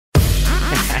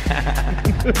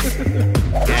Gang,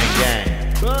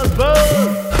 gang. Buzz,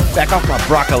 buzz. Back off my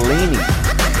broccolini.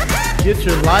 Get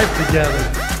your life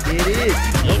together. It is.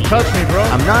 Don't touch me, bro.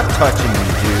 I'm not touching you,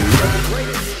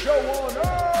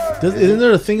 dude. Isn't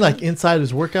there a thing like inside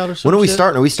his workout or something? When are we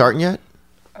starting? Are we starting yet?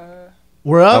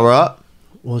 We're up. Oh, we're up?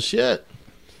 Well, shit.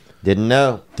 Didn't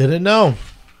know. Didn't know.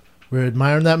 We're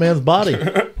admiring that man's body.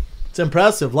 It's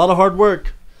impressive. A lot of hard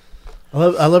work.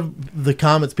 I love the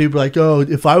comments. People are like, oh,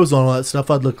 if I was on all that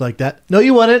stuff, I'd look like that. No,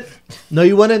 you wouldn't. No,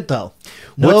 you wouldn't, though.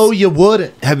 No, you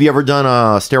wouldn't. Have you ever done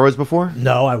steroids before?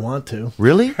 No, I want to.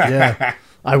 Really? Yeah.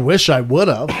 I wish I would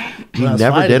have. You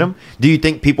never did them? Do you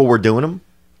think people were doing them?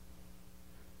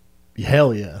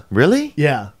 Hell yeah. Really?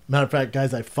 Yeah. Matter of fact,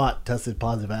 guys I fought tested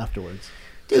positive afterwards.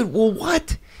 Dude, well,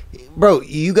 what? Bro,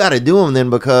 you got to do them then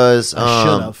because... I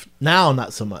should have. Now,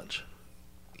 not so much.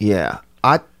 Yeah.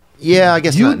 I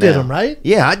guess you not did now. them, right?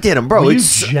 Yeah, I did them, bro. Were you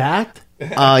jacked?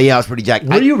 Yeah, I was pretty jacked.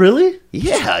 Were you really?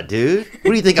 Yeah, dude.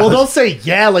 What do you think? Well, don't say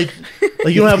yeah like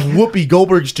you don't have Whoopi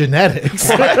Goldberg's genetics.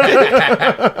 Don't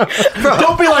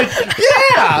be like,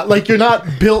 yeah, like you're not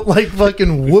built like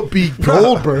fucking Whoopi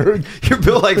Goldberg. You're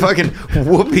built like fucking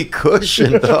Whoopi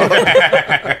Cushion, though.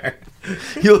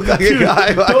 You look like a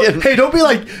guy fucking... Don't be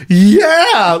like,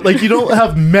 yeah, like you don't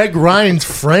have Meg Ryan's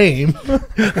frame.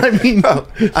 I mean... Bro,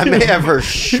 I may have her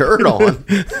shirt on,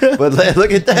 but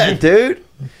look at that, dude.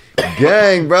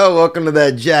 Gang, bro, welcome to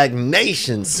that Jack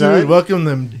Nation, son. Dude, welcome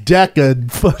them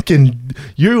Deca fucking...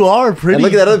 You are pretty... And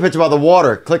look at that other picture about the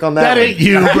water. Click on that. That ain't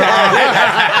you, bro.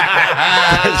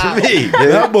 That's me, dude.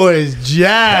 That boy is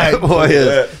Jack. That boy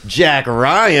is Jack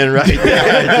Ryan right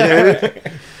there, dude.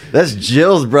 That's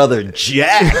Jill's brother,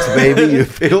 Jack, baby. You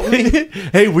feel me?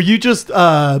 Hey, were you just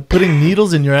putting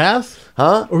needles in your ass?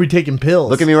 Huh? Or were you taking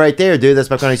pills? Look at me right there, dude. That's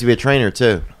back when I used to be a trainer,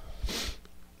 too.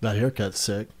 That haircut's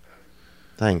sick.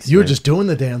 Thanks. You were man. just doing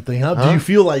the damn thing, huh? Do you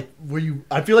feel like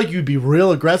I feel like you'd be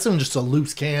real aggressive and just a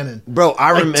loose cannon. Bro,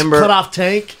 I like, remember cut off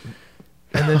tank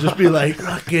and then just be like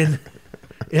fucking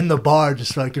in the bar,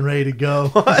 just fucking ready to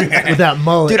go with that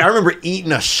mullet. Dude, I remember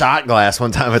eating a shot glass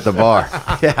one time at the bar.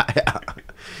 yeah.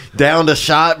 Downed a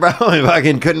shot, bro, and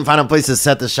fucking couldn't find a place to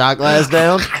set the shot glass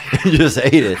down. Just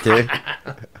ate it, dude.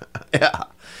 Yeah.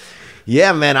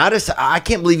 Yeah, man, I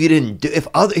can't believe you didn't do.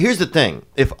 Here's the thing: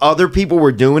 if other people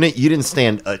were doing it, you didn't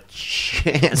stand a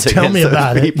chance. Tell me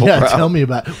about it. Yeah, bro. Tell me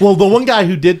about it. Well, the one guy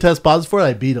who did test positive for it,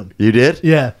 I beat him. You did?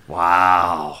 Yeah.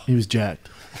 Wow. He was jacked.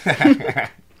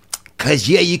 Cause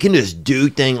you can just do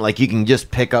things like you can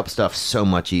just pick up stuff so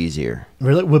much easier.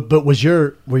 Really? But were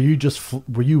you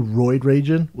roid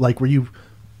raging? Like, were you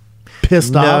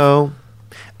pissed off? No.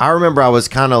 I remember I was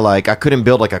kind of like I couldn't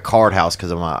build like a card house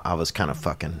because I was kind of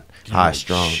fucking high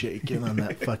strung, shaking on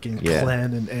that fucking Yeah.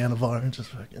 Clan and Anavar and just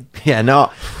fucking. Yeah,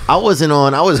 no, I was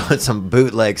on some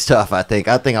bootleg stuff. I think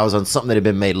I was on something that had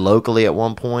been made locally at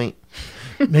one point.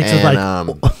 Makes it like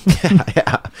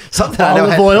yeah, something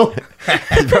olive oil.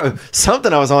 Bro,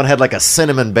 something I was on had like a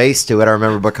cinnamon base to it. I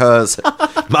remember because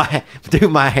my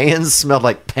hands smelled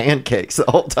like pancakes the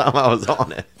whole time I was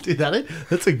on it. Dude,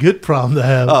 that's a good problem to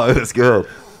have. Oh, it was good.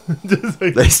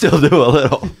 Like, They still do a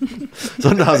little.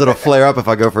 Sometimes it'll flare up if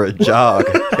I go for a jog.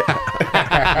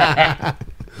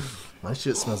 my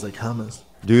shit smells like hummus.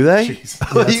 Do they? Jeez.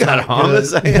 Oh, Yeah, you got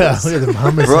hummus hands? Yeah, look at them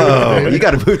hummus Bro, hands. you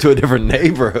got to move to a different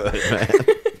neighborhood, man.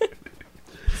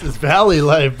 This is valley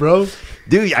life, bro.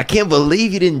 Dude, I can't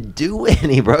believe you didn't do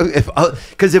any, bro. If I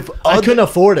couldn't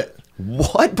afford it.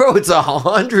 What, bro? It's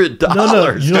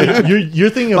 $100. No, you're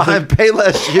thinking of behind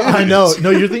Payless shoes. I know. No,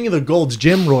 you're thinking of the Gold's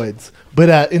gym roids.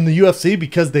 But in the UFC,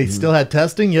 because they still had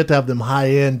testing, you had to have them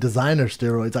high-end designer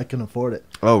steroids. I couldn't afford it.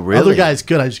 Oh, really? Other guys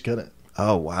could. I just couldn't.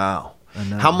 Oh, wow. I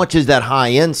know. How much is that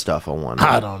high-end stuff, I wonder?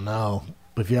 I don't know.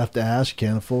 But if you have to ask, you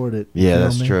can't afford it. Yeah, You know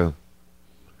that's what I mean? true.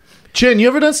 Chin, you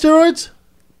ever done steroids?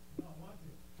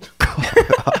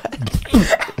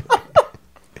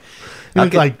 You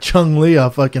look like Chung Li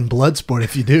off fucking Bloodsport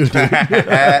if you do, dude.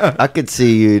 I could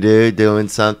see you, dude, doing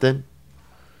something.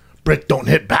 Brick don't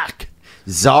hit back.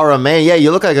 Zara Man. Yeah,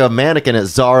 you look like a mannequin at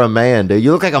Zara Man, dude.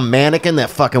 You look like a mannequin that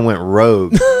fucking went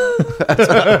rogue. That's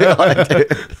what I feel like,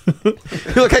 dude.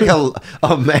 You look like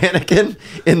a mannequin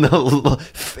in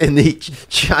the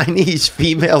Chinese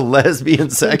female lesbian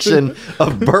section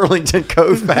of Burlington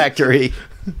Coat Factory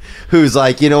who's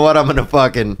like, you know what,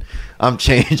 I'm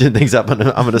changing things up. I'm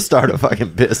gonna start a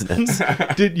fucking business.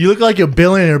 Dude, you look like a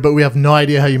billionaire, but we have no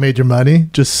idea how you made your money.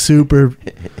 Just super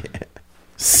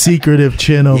secretive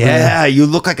chin over there. Yeah, you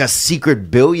look like a secret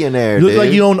billionaire, You look dude.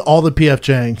 like you own all the PF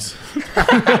Chang's.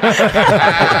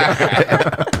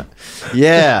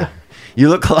 Yeah. You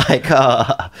look like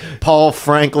Paul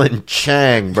Franklin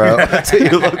Chang, bro. That's what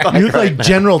you look like. You look like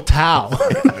General Tao.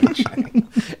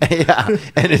 Yeah,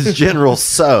 and it's General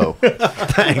So.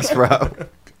 Thanks, bro.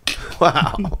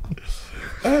 Wow.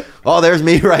 Oh, there's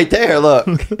me right there. Look.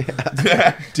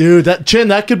 Dude,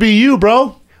 that could be you,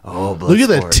 bro. Oh, look at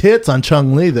the tits on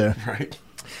Chung Lee there. Right.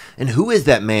 And who is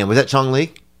that man? Was that Chong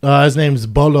Li? His name's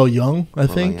Bolo Young, I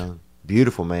think. Young.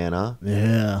 Beautiful man, huh?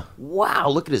 Yeah. Wow,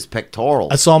 look at his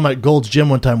pectorals. I saw him at Gold's Gym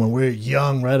one time when we were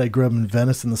young, right? I grew up in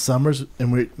Venice in the summers,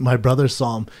 and my brother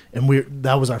saw him, and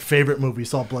that was our favorite movie. We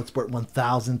saw Bloodsport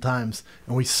 1,000 times,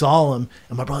 and we saw him,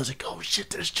 and my brother's like, "Oh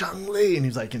shit, there's Chung Lee," and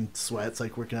he's like in sweats,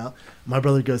 like working out. My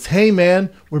brother goes, "Hey man,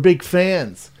 we're big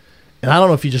fans," and I don't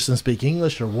know if he just didn't speak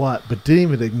English or what, but didn't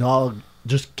even acknowledge,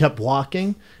 just kept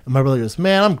walking. And my brother goes,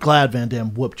 "Man, I'm glad Van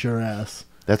Damme whooped your ass."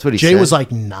 That's what he Jay said. was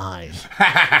like 9.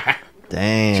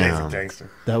 Damn. Jay's a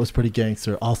gangster. That was pretty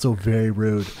gangster. Also very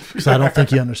rude because I don't think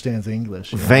he understands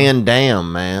English. You know? Van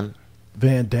Damme, man.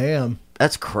 Van Damme.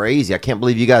 That's crazy. I can't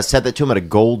believe you guys said that to him at a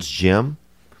Gold's Gym.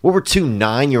 What were 2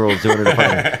 9-year-olds doing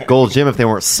at a Gold's Gym if they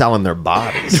weren't selling their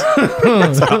bodies?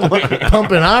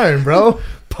 Pumping iron, bro.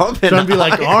 Pumping Trying to be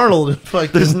like iron. Arnold.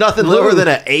 Like There's nothing lower than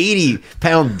an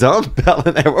 80-pound dumbbell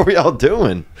in there. What were y'all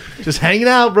doing? just hanging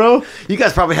out, bro. You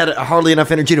guys probably had hardly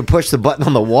enough energy to push the button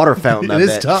on the water fountain. I It is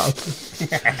bet.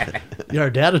 tough. Yeah, our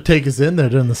dad would take us in there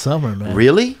during the summer, man.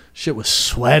 Really? Shit was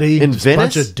sweaty. In Just a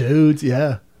bunch Venice? of dudes.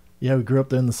 Yeah. Yeah, we grew up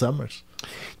there in the summers.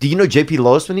 Do you know JP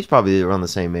Losman? He's probably around the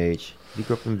same age. He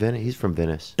grew up in Venice. He's from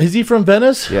Venice. Is he from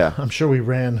Venice? Yeah. I'm sure we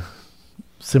ran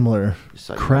similar Just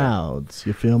like crowds.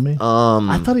 You feel me?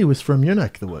 I thought he was from your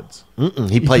neck of the woods.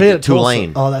 He played at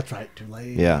Tulane. Oh, that's right.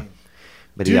 Tulane. Yeah.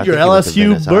 But Dude, I you're think he went to LSU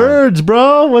Venice High. birds,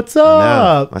 bro. What's No,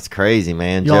 up? that's crazy,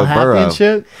 man. Y'all Joe happy Burrow. and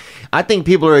shit? I think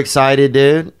people are excited,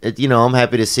 dude. I'm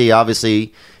happy to see.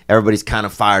 Obviously, everybody's kind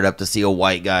of fired up to see a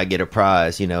white guy get a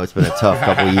prize. It's been a tough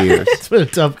couple of years. It's been a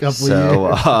tough couple of So,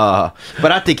 years.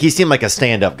 but I think he seemed like a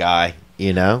stand-up guy.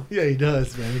 Yeah, he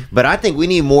does, man. But I think we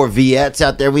need more Viettes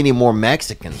out there. We need more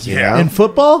Mexicans. You Yeah. know? In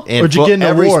football? In or just getting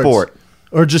every awards? sport.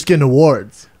 Or just getting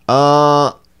awards?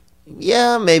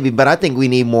 Yeah, maybe. But I think we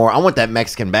need more. I want that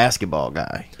Mexican basketball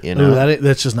guy. Ooh,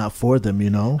 that's just not for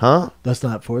them, Huh? That's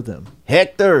not for them.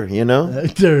 Hector.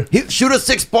 They're Shoot a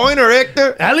 6-pointer,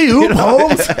 Hector. alley-oop,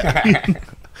 Holmes.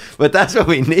 But that's what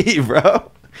we need,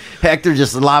 bro. Hector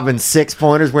just lobbing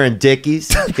 6-pointers wearing Dickies.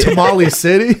 Tamale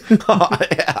City. Oh,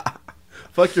 yeah.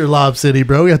 Fuck your Lob City,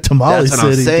 bro. We got Tamale That's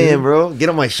what City. I'm saying, dude. bro. Get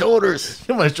on my shoulders.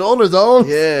 Get my shoulders on.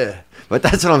 Yeah. But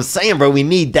that's what I'm saying, bro. We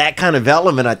need that kind of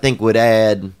element, I think, would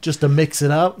add. Just to mix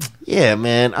it up. Yeah,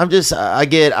 man.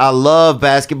 I love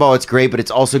basketball. It's great, but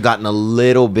it's also gotten a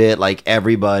little bit like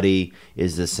everybody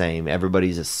is the same.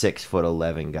 Everybody's a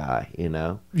 6'11" guy,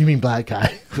 You mean black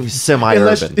guy?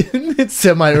 Semi-urban. It's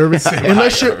semi-urban.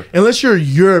 unless you're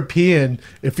European.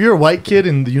 If you're a white kid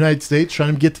in the United States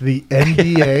trying to get to the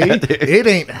NBA, it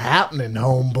ain't happening,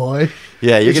 homeboy.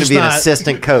 Yeah, you're It's going to just be an not-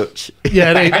 assistant coach.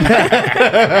 Yeah,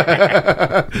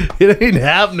 it ain't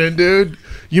happening, dude.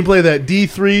 You can play that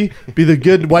D3, be the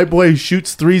good white boy who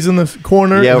shoots threes in the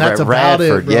corner. Yeah, and over that's at about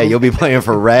Radford. it, bro. Yeah, you'll be playing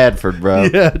for Radford, bro.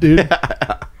 Yeah, dude.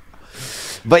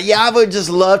 But yeah, I would just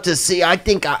love to see. I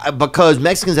think because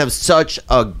Mexicans have such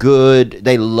a good,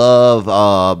 they love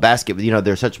basketball.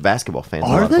 They're such basketball fans.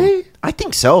 Are they? I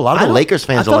think so. A lot of the Lakers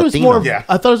fans are Latino. More, Yeah.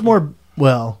 I thought it was more.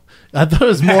 Well, I thought it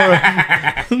was more.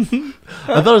 I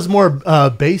thought it was more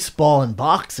baseball and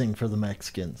boxing for the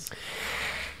Mexicans.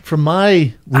 From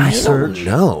my research, I don't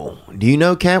know. Do you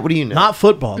know, Kat? What do you know? not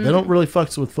football. They don't really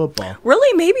fucks with football.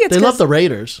 Really? Maybe it's They love 'cause- the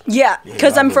Raiders. Yeah,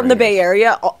 because I'm from the Bay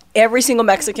Area. Every single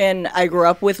Mexican I grew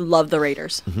up with loved the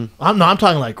Raiders. I'm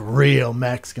talking like real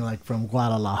Mexican, like from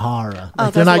Guadalajara. Oh,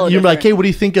 Like they're that's a little You're like, different. hey, what do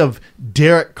you think of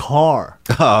Derek Carr?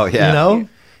 Oh yeah. You know?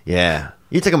 Yeah.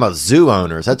 You're talking about zoo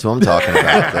owners. That's what I'm talking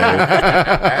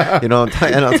about. Dude. I'm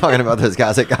talking about those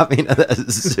guys that got me into that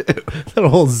zoo. That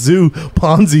whole zoo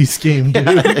Ponzi scheme, dude.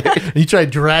 And you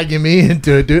tried dragging me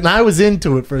into it, dude. And I was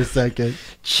into it for a second.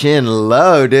 Chin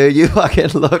low, dude. You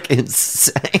fucking look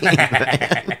insane,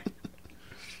 man.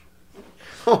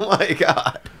 Oh my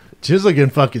god. She's looking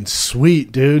fucking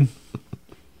sweet, dude.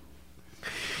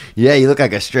 Yeah, you look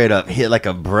like a straight up hit, like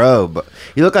a bro. But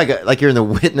you look like you're in the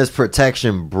witness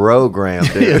protection program,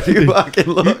 dude. You fucking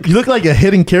look, You look like a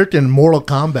hidden character in Mortal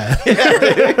Kombat.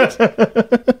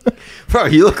 bro.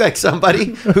 You look like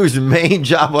somebody whose main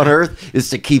job on earth is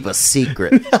to keep a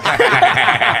secret.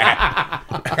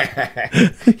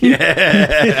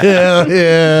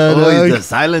 yeah. Oh, he's dog. a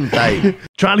silent type.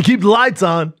 Trying to keep the lights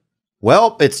on.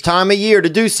 Well, it's time of year to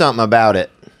do something about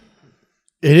it.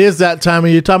 It is that time of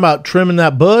you talking about trimming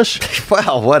that bush.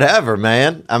 Well, whatever,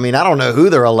 man. I mean, I don't know who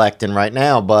they're electing right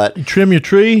now, but You trim your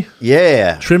tree,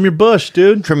 yeah. trim your bush,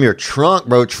 dude. Trim your trunk,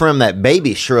 bro. Trim that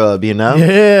baby shrub, you know?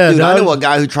 Yeah, Dude, I dog. know a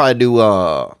guy who tried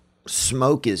to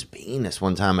smoke his penis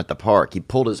one time at the park. He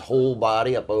pulled his whole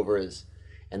body up over his,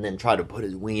 and then tried to put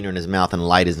his wiener in his mouth and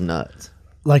light his nuts.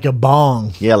 Like a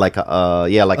bong, Yeah, like a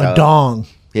a dong.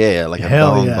 Yeah, like a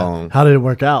Hell dong yeah. bong. How did it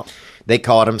work out? They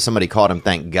caught him. Somebody caught him.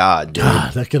 Thank God, dude.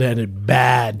 God, that could have ended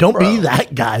bad. Don't be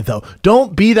that guy, though.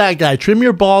 Don't be that guy. Trim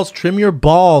your balls,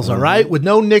 all right? With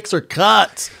no nicks or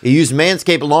cuts. He used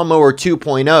Manscaped Lawnmower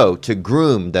 2.0 to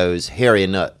groom those hairy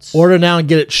nuts. Order now and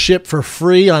get it shipped for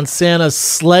free on Santa's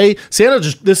sleigh.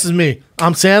 This is me.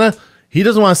 I'm Santa. He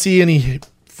doesn't want to see any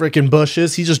freaking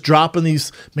bushes. He's just dropping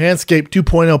these Manscaped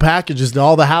 2.0 packages to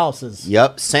all the houses.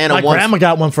 Yep, Santa My wants. grandma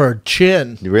got one for her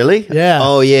chin. Really? Yeah.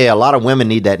 Oh yeah, a lot of women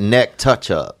need that neck touch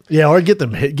up. Yeah, or get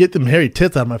them hairy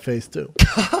tits out of my face, too.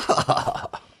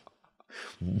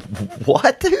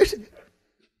 What, dude?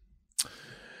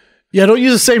 Yeah, don't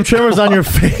use the same trimmers on your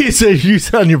face as you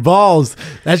use on your balls.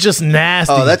 That's just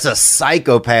nasty. Oh, that's a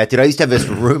psychopath, dude. I used to have this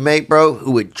roommate, bro,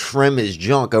 who would trim his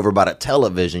junk over by the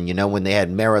television, you know, when they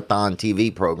had marathon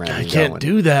TV programming I can't going.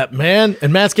 do that, man.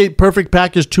 And Manscaped Perfect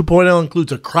Package 2.0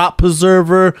 includes a crop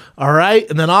preserver, all right?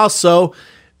 And then also,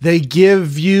 they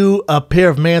give you a pair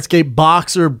of Manscaped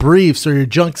boxer briefs so your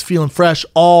junk's feeling fresh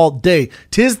all day.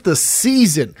 'Tis the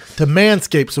season to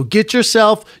Manscaped. So get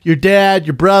yourself, your dad,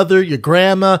 your brother, your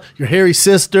grandma, your hairy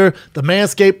sister, the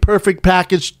Manscaped Perfect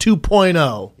Package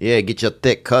 2.0. Yeah, get your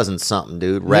thick cousin something,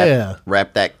 dude. Yeah.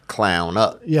 Wrap that clown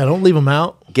up. Yeah, don't leave them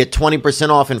out. Get 20%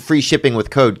 off and free shipping with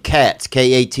code CATS,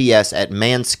 K-A-T-S, at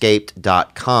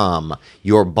manscaped.com.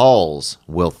 Your balls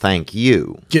will thank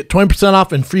you. Get 20%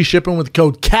 off and free shipping with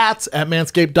code CATS at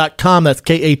manscaped.com. That's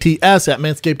K-A-T-S at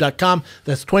manscaped.com.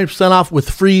 That's 20% off with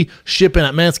free shipping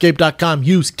at manscaped.com.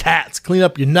 Use CATS. Clean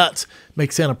up your nuts.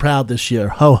 Make Santa proud this year.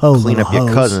 Ho, ho, Clean little up your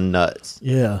hoes. cousin nuts.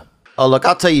 Yeah. Oh, look,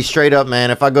 I'll tell you straight up,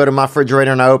 man. If I go to my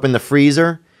refrigerator and I open the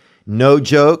freezer, no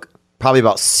joke, probably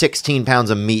about 16 pounds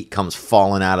of meat comes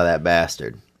falling out of that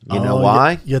bastard. You know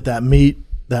why? You get that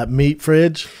meat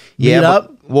fridge. Yeah, Meat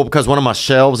up. well, because one of my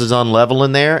shelves is unlevel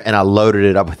in there, and I loaded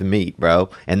it up with meat, bro.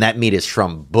 And that meat is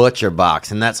from Butcher Box,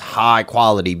 and that's high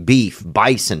quality beef,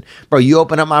 bison, bro. You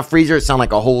open up my freezer, it sounds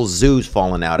like a whole zoo's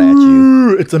falling out at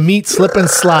you. It's a meat slip and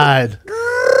slide.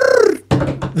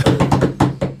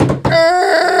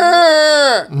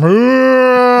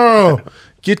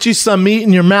 Get you some meat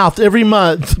in your mouth every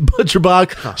month. Butcher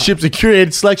Box ships a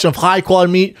curated selection of high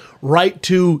quality meat right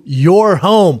to your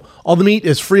home. All the meat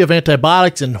is free of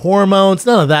antibiotics and hormones.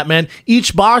 None of that, man.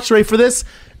 Each box, ready for this?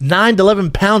 9 to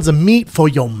 11 pounds of meat for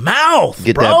your mouth,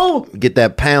 bro. Get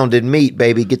that pounded meat,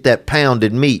 baby. Get that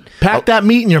pounded meat. Pack that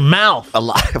meat in your mouth. A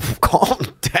lot of calm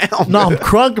down. No, I'm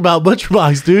crunk about Butcher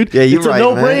Box, dude. Yeah, you're it's right, a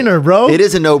no-brainer, man. bro. It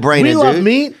is a no-brainer, We dude. love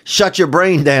meat. Shut your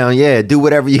brain down, yeah. Do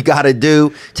whatever you got to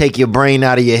do. Take your brain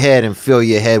out of your head and fill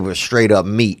your head with straight-up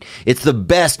meat. It's the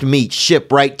best meat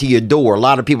shipped right to your door. A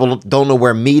lot of people don't know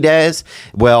where meat is.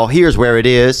 Well, here's where it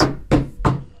is.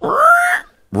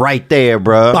 Right there,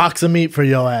 bro. Box of meat for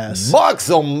your ass. Box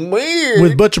of meat.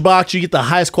 With Butcher Box, you get the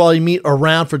highest quality meat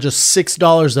around for just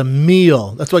 $6 a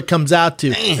meal. That's what it comes out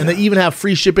to. And they even have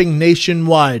free shipping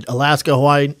nationwide. Alaska,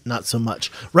 Hawaii, not so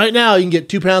much. Right now, you can get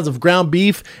 2 pounds of ground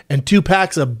beef and 2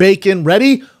 packs of bacon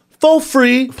ready for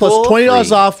free, plus For $20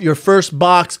 free. off your first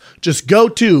box. Just go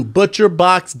to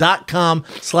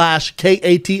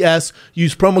butcherbox.com/KATS.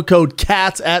 Use promo code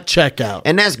CATS at checkout.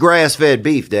 And that's grass-fed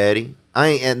beef, Daddy.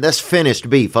 And that's finished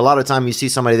beef. A lot of time you see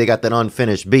somebody, they got that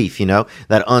unfinished beef, you know,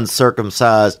 that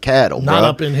uncircumcised cattle. Not bro.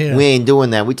 up in here. We ain't doing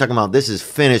that. We talking about this is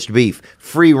finished beef,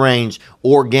 free range,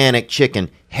 organic chicken,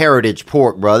 heritage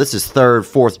pork, bro. This is 3rd,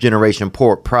 4th generation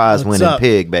pork, prize winning up?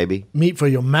 pig, baby. Meat for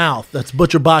your mouth. That's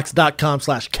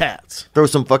butcherbox.com/cats. Throw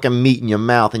some fucking meat in your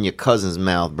mouth and your cousin's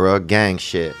mouth, bro. Gang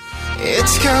shit.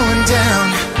 It's going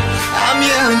down. I'm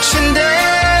yelling Chinder.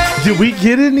 Did we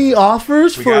get any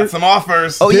offers We for? got some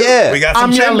offers. Oh, yeah. We got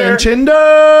some I'm yelling Chinder.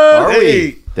 Chinder. Are Hey.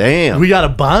 we? Damn. We got a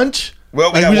bunch. Well,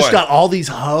 we Like, got we just one. got all these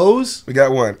hoes. We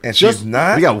got one. And Just- she's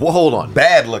not we got, hold on.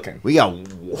 bad looking. We got one.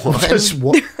 Just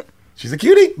one- She's a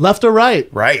cutie. left or right?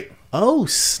 Right. Oh,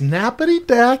 snappity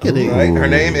dackety. Right. Her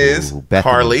name is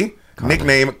Bethany. Carly.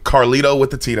 Nickname Carlito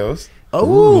with the Tito's.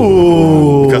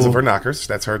 Oh, Because of her knockers.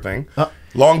 That's her thing.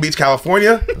 Long Beach,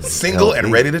 California. Single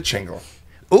and ready to chingle.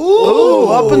 Ooh,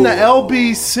 up in the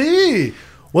LBC.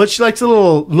 What, she likes a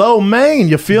little low main.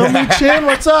 You feel me, Chin?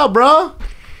 What's up, bro?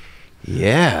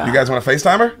 Yeah. You guys want to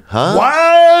FaceTime her? Huh?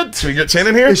 What? What? Should we get Chin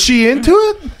in here? Is she into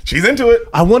it? She's into it.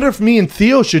 I wonder if me and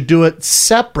Theo should do it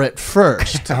separate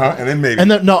first. And then maybe.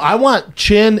 And then, no, I want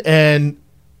Chin and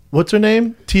what's her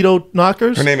name? Tito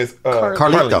Knockers? Her name is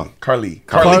Carlito.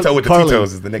 Carlito with the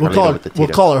Tito's is the nickname. We'll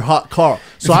call her Hot Carl.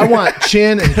 So I want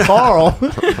Chin and Carl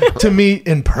to meet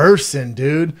in person,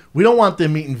 dude. We don't want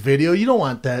them meeting video. You don't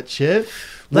want that shit.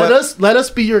 Let us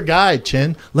be your guide,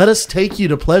 Chin. Let us take you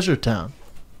to Pleasure Town.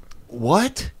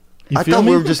 What? You I feel thought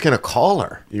me? we were just gonna call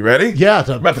her. You ready? Yeah.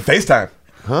 I'm about to FaceTime.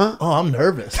 Oh, I'm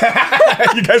nervous.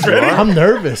 You guys ready? I'm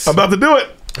nervous. I'm about to do it.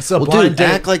 It's a Well, blind dude, date.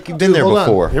 act like you've been there hold on.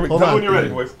 before. Here we go. Hold on. When you're ready,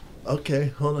 boys. Okay,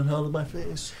 hold on my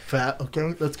face. Fat.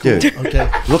 Okay, that's cool. Dude.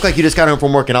 Okay. Look like you just got home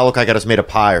from work, and I look like I just made a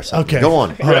pie or something. Okay. Go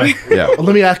on. All right. Yeah. Well,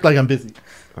 let me act like I'm busy.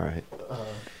 All right.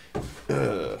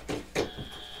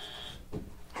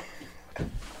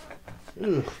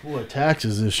 Ugh, boy,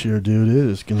 taxes this year, dude. It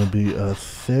is going to be a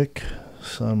thick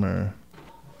summer.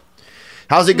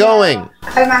 How's it going?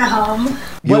 I'm at home.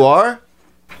 You are?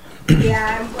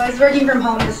 Yeah, I was working from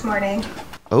home this morning.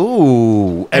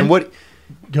 Oh, and what?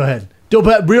 Go ahead.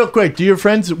 But real quick, do your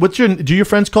friends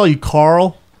call you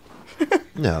Carl?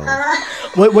 No.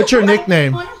 What's your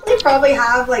nickname? I honestly probably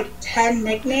have like 10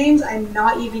 nicknames. I'm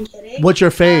not even kidding. What's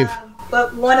your fave?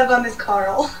 But one of them is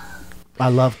Carl. I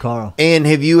love Carl. And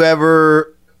have you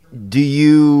ever?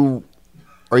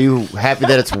 Are you happy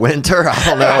that it's winter? I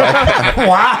don't know.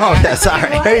 Wow. Yeah,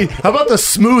 sorry. Hey, how about the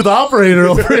smooth operator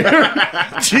over here?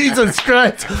 Jesus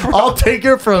Christ. I'll take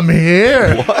her from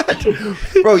here. What?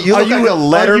 Bro, you look like a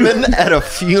Letterman at a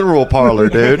funeral parlor,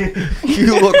 dude.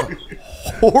 You look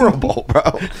horrible, bro.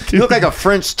 You look like a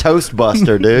French toast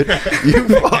buster, dude. You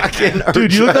fucking are.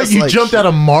 Dude, you look like dressed you jumped out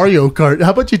of Mario Kart.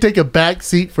 How about you take a back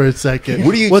seat for a second?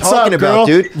 What are you What's talking up, about,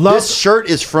 girl? dude? Love- This shirt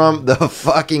is from the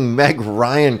fucking Meg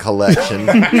Ryan collection.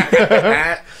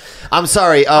 I'm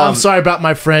sorry. I'm sorry about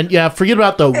my friend. Yeah, forget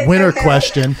about the winter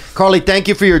question. Carly, thank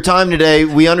you for your time today.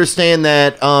 We understand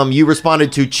that you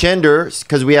responded to Chinder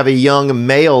because we have a young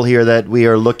male here that we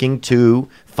are looking to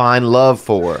find love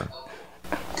for.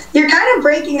 You're kind of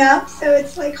breaking up, so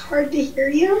it's like hard to hear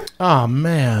you. Oh,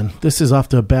 man. This is off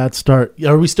to a bad start.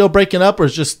 Are we still breaking up or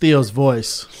is just Theo's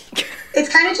voice? It's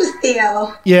kind of just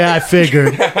Theo. Yeah, I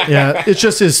figured. Yeah, it's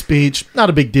just his speech. Not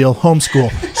a big deal.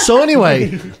 Homeschool. So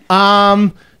anyway,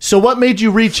 so what made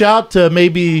you reach out to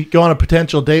maybe go on a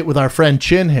potential date with our friend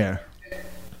Chin here?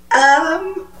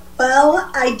 Well,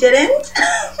 I didn't.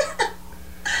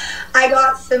 I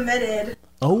got submitted.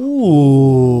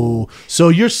 Oh, so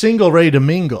you're single, ready to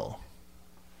mingle.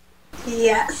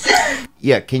 Yes.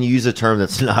 Yeah, can you use a term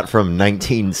that's not from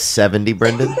 1970,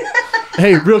 Brendan?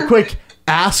 Hey, real quick,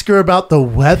 ask her about the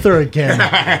weather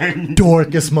again,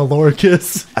 Dorcas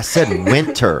Malorcas. I said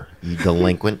winter, you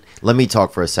delinquent. Let me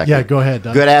talk for a second. Yeah, go ahead,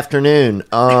 Doug. Good afternoon.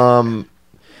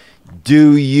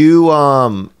 Do you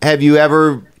have you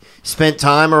ever spent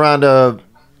time around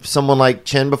someone like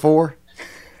Chen before?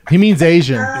 He means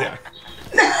Asian.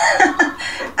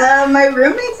 My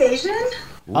roommate's Asian.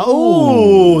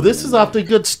 Oh, this is off to a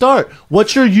good start.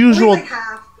 What's your Only usual... like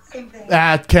half. Same thing.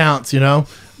 That counts, you know.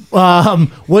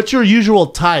 What's your usual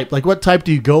type? Like, what type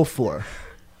do you go for?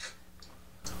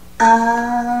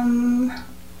 I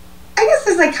guess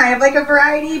there's like kind of like a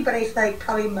variety, but I feel like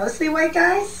probably mostly white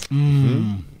guys.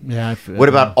 Yeah, I feel. What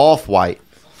about off-white?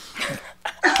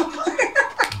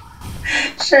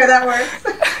 Sure, that works.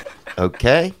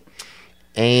 Okay.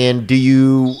 And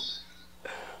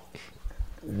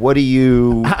what do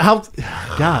you... how?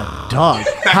 God, dog.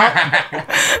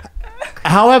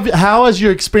 How has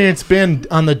your experience been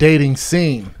on the dating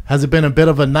scene? Has it been a bit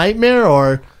of a nightmare,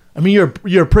 or I mean,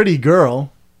 you're a pretty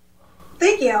girl.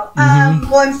 Thank you.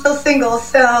 Well, I'm still single,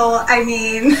 so I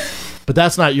mean, But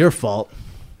that's not your fault.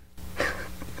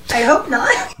 I hope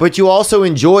not. But you also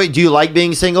enjoy... Do you like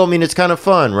being single? I mean, it's kind of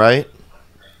fun, right?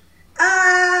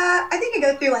 I think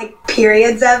I go through like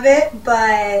periods of it,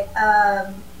 but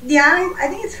yeah, I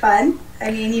think it's fun. I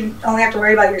mean, you only have to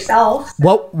worry about yourself.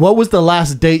 What was the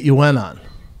last date you went on?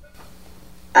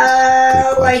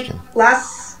 Good Like question.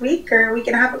 last week or a week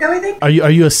and a half ago, I think. Are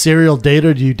you a serial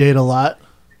dater? Do you date a lot?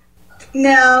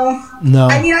 No. No.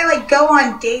 I mean, I like go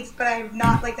on dates, but I'm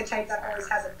not like the type that always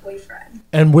has a boyfriend.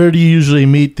 And where do you usually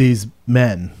meet these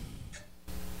men?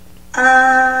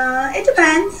 It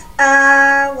depends.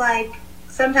 Like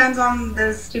sometimes on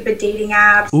those stupid dating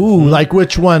apps, Ooh, like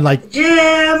which one? Like,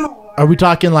 gym. Or, are we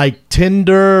talking like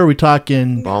Tinder? Are we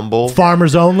talking Bumble?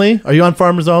 Farmers Only? Are you on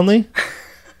Farmers Only?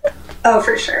 oh,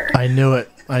 for sure. I knew it.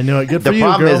 Good for The you,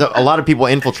 problem girl. is a lot of people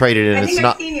infiltrated it, I and think it's I've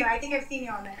not... seen you. I think I've seen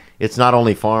you on there. It's not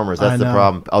only farmers. That's I the know.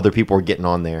 problem. Other people are getting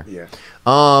on there. Yeah.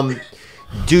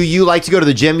 Do you like to go to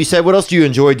the gym? You said. What else do you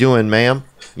enjoy doing, ma'am?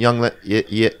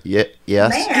 Yes.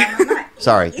 Man, I'm not.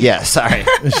 Sorry. Yeah. Sorry.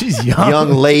 She's young.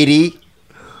 Young lady.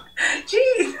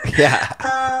 Jeez.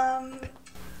 Yeah.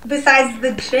 Besides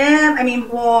the gym,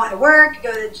 I work,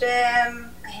 go to the gym,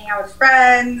 I hang out with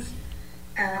friends,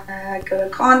 go to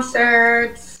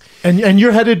concerts. And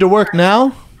you're headed to work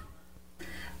now?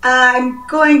 I'm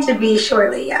going to be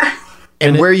shortly, yeah.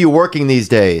 And where are you working these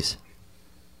days?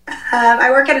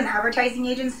 I work at an advertising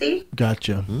agency.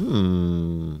 Gotcha.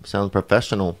 Sounds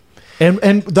professional.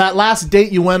 And that last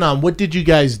date you went on, what did you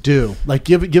guys do? Like,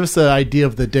 give us an idea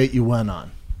of the date you went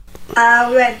on.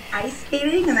 We went ice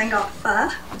skating and then got pho.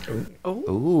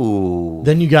 Ooh.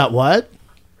 Then you got what?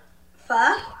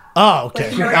 Pho? Oh, okay.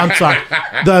 I'm sorry.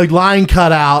 The line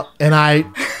cut out, and I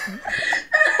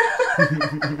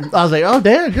was like, "Oh,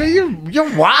 damn, girl,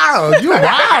 you're wild. You're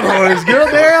wild, horse, girl.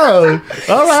 Damn.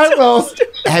 All right, well."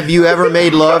 Have you ever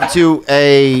made love to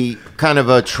a kind of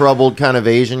a troubled kind of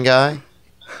Asian guy?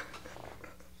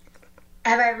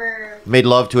 Have I ever Made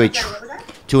love to what was that?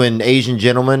 to an Asian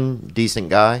gentleman, decent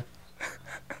guy?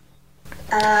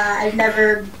 I've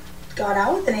never gone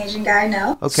out with an Asian guy,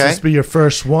 no. Okay. This be your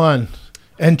first one.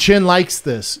 And Chin likes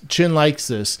this.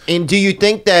 And do you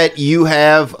think that you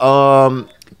have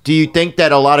do you think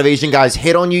that a lot of Asian guys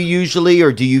hit on you usually,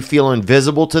 or do you feel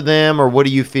invisible to them, or what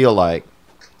do you feel like?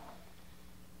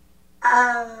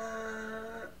 I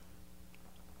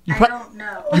don't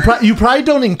know. You probably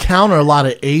don't encounter a lot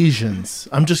of Asians.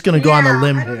 I'm just gonna go on a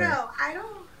limb I don't here. know. I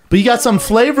don't. But you got some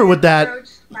flavor with that.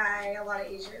 Approached by a lot of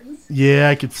Asians. Yeah,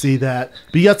 I could see that.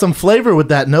 But you got some flavor with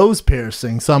that nose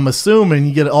piercing, so I'm assuming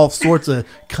you get all sorts of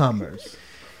comers.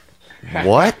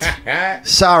 What?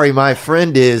 Sorry, my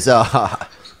friend is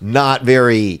not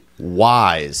very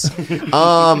wise.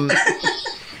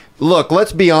 Look,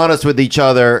 let's be honest with each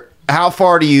other. How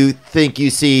far do you think you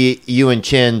see you and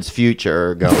Chin's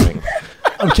future going?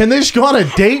 Can they just go on a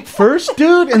date first,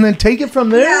 dude, and then take it from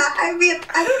there? Yeah,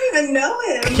 I don't even know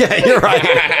him. Yeah, you're right.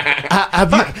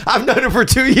 I've known him for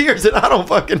 2 years and I don't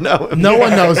fucking know him. No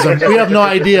one knows him. We have no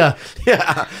idea.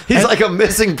 Yeah, he's like a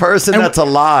missing person that's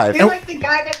alive. You're like the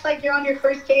guy that's like you're on your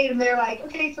first date and they're like,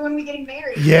 okay, so when are we getting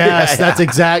married? Yes, that's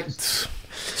exact.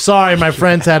 Sorry, my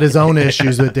friend's had his own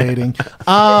issues with dating.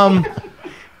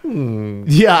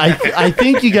 Yeah, I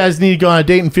think you guys need to go on a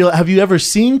date and feel it. Have you ever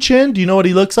seen Chin? Do you know what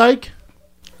he looks like?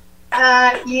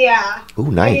 Yeah.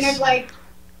 Ooh, nice. I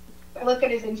look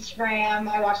at his Instagram.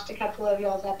 I watched a couple of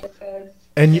y'all's episodes.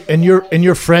 And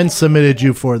your friend submitted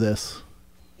you for this.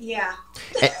 Yeah.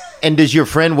 And does your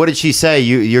friend, what did she say?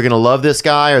 You're going to love this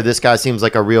guy, or this guy seems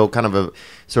like a real kind of a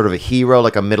sort of a hero,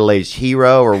 like a middle-aged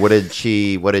hero, or what did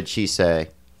she say?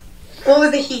 What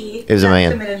was a he? It was a that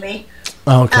man. Submitted me.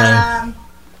 Okay.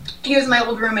 He was my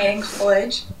old roommate in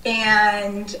college,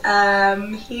 and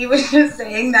he was just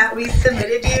saying that we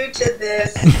submitted you to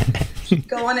this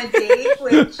go on a date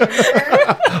with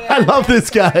Chinder. I love this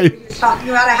guy. He was talking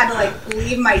about I had to like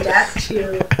leave my desk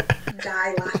to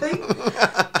die laughing.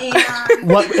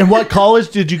 And What college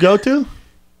did you go to?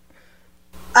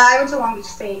 I went to Long Beach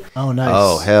State. Oh, nice.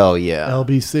 Oh, hell yeah.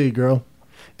 LBC, girl.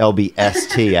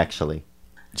 LBST, actually.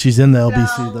 She's in the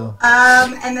LBC, though.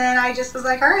 And then I just was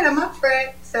like, all right, I'm up for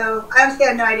it. So I honestly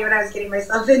had no idea what I was getting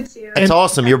myself into. That's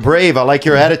awesome. You're brave. I like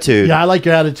your attitude. Yeah, I like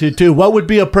your attitude, too. What would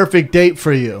be a perfect date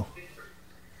for you?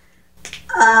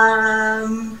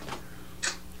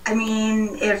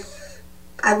 If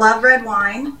I love red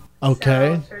wine. Okay.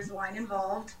 So if there's wine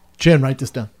involved. Chin, write this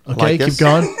down. Okay, Like keep this?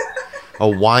 going. A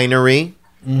winery.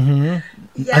 Yeah,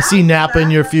 I see Napa in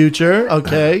your future.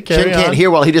 Okay, Chin carry can't on. hear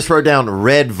well. He just wrote down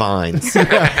red vines.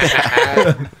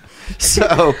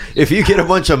 So if you get a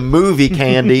bunch of movie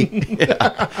candy,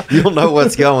 you'll know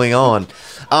what's going on.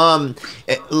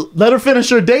 Let her finish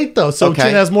her date, though. So Okay.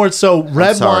 Chin has more. So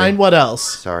red sorry. wine, what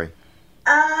else? Sorry.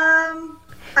 I'm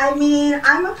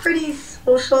a pretty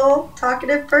social,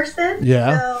 talkative person.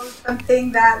 Yeah. So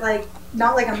something that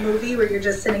not like a movie where you're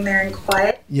just sitting there and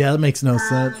quiet. Yeah, that makes no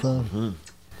sense.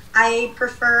 I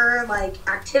prefer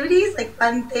activities,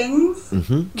 fun things.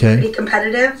 Okay. Pretty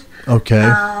competitive. Okay.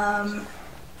 I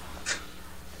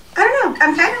don't know.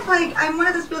 I'm kind of I'm one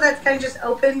of those people that's kind of just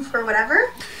open for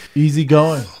whatever. Easy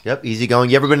going. Yep, easy going.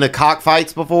 You ever been to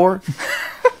cockfights before?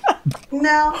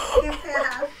 No, can't say I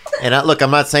have. And look, I'm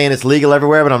not saying it's legal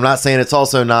everywhere, but I'm not saying it's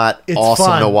also not It's awesome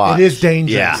fun. to watch. It is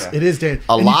dangerous. Yeah. It is dangerous.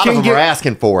 A lot of them are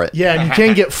asking for it. Yeah, and you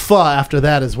can get pho after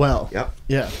that as well. Yep.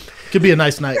 Yeah. Could be a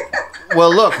nice night.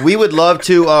 Well, look, we would love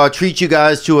to treat you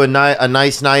guys to a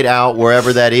nice night out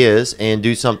wherever that is, and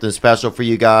do something special for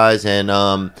you guys. And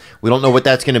we don't know what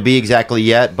that's going to be exactly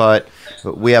yet, but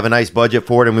we have a nice budget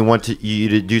for it, and we want you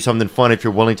to do something fun if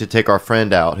you're willing to take our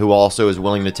friend out, who also is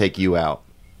willing to take you out.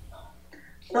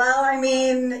 Well, I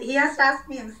mean, he has to ask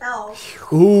me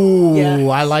himself. Ooh, Yeah.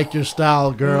 I like your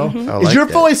style, girl. I Is like your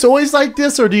that. voice always like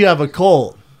this, or do you have a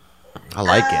cold? I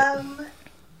like it.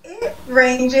 It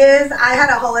ranges. I had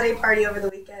a holiday party over the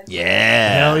weekend. Yeah.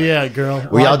 Hell yeah, girl. Were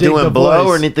Well, I y'all dig the doing blow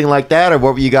or voice. anything like that, or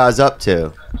what were you guys up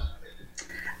to?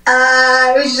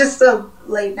 It was just a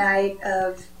late night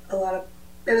of a lot of.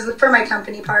 It was for my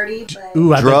company party, but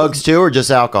Ooh, I bet- Drugs too, or just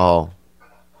alcohol?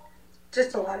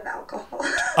 just a lot of alcohol.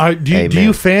 Do you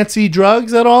Amen. fancy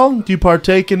drugs at all? Do you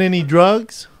partake in any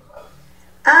drugs?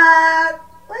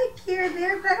 Like here and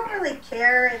there, but I don't really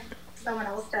care if someone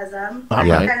else does them. I'm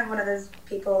Yeah. kind of one of those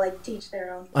people like teach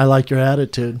their own. I like your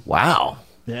attitude. Wow.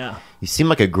 Yeah. You seem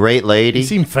like a great lady. You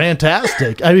seem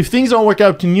fantastic. I mean, if things don't work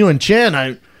out between you and Chin,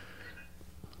 I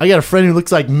got a friend who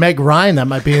looks like Meg Ryan that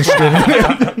might be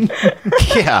interested in it.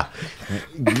 Yeah.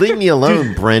 Leave me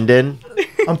alone, Brendan.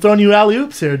 I'm throwing you alley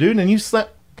oops here, dude, and you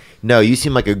slept. No, you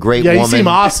seem like a great Yeah, woman. you seem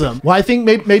awesome. Well, I think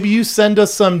maybe you send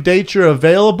us some dates you're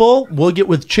available. We'll get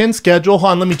with Chin's schedule.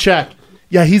 Hold on, let me check.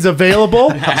 Yeah, he's available.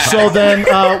 So then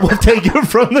we'll take it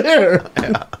from there.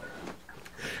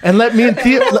 And let me and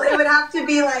Thea. Well, it would have to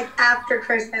be like after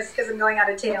Christmas because I'm going out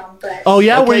of town. But Oh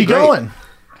yeah, where Okay, you great. going?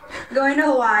 going to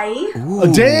Hawaii.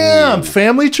 Oh, damn,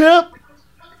 family trip.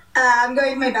 I'm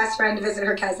going with my best friend to visit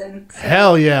her cousin.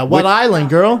 Hell yeah. What island,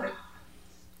 girl?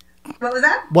 What was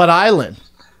that? What island?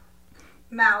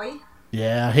 Maui.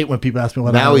 Yeah, I hate when people ask me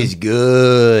what Now island. he's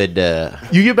good.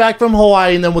 You get back from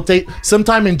Hawaii, and then we'll take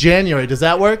sometime in January. Does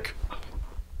that work?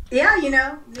 Yeah, you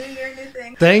know, new year, new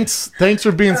thing. Thanks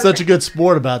for being such a good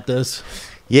sport about this.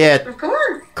 Yeah. Of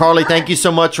course. Carly, thank you so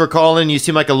much for calling. You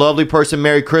seem like a lovely person.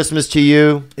 Merry Christmas to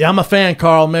you. Yeah, I'm a fan,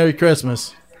 Carl. Merry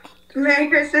Christmas. Merry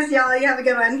Christmas, y'all. You have a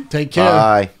good one. Take care.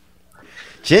 Bye.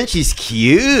 Jen, she's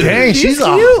cute. Dang, she's a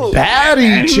cute.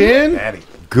 baddie, Chin. Daddy.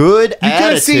 Good You attitude.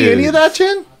 couldn't see any of that,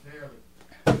 Chin?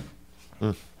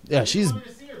 Yeah, she's.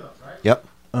 Yep.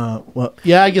 Well,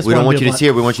 yeah, I guess We don't want be you a to see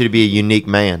her. We want you to be a unique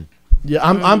man. Yeah,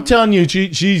 I'm telling you,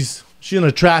 she's an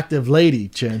attractive lady,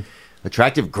 Chin.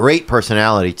 Attractive, great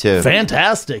personality, too.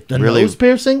 Fantastic. The Really- nose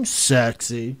piercing,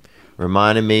 sexy.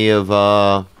 Reminded me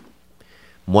of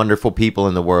wonderful people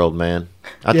in the world, man.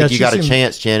 I Yeah, think you she got a seemed-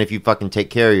 chance, Jen, if you fucking take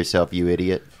care of yourself, you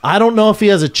idiot. I don't know if he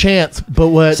has a chance, but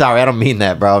what Sorry, I don't mean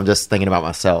that, bro. I'm just thinking about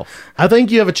myself. I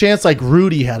think you have a chance like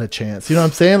Rudy had a chance. You know what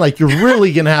I'm saying? Like you're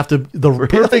really gonna have to the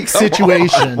perfect Come on.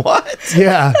 situation. What?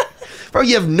 Yeah. Bro,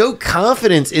 you have no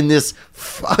confidence in this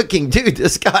fucking dude.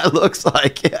 This guy looks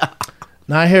like, yeah.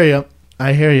 No, I hear you.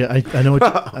 I hear you. I know what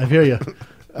I hear you.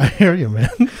 I hear you, man.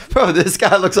 Bro, this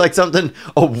guy looks like something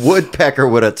a woodpecker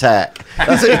would attack.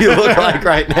 That's what you look like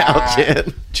right now,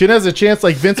 Jen. Chin has a chance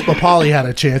like Vince Papali had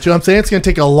a chance. You know what I'm saying? It's gonna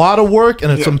take a lot of work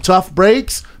and some tough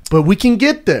breaks, but we can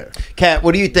get there. Kat,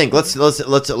 what do you think? Let's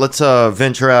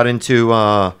venture out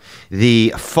into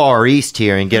the Far East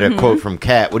here and get a quote from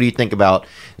Kat. What do you think about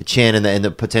Chin and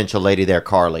the potential lady there,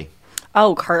 Carly?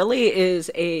 Oh, Carly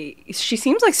she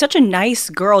seems like such a nice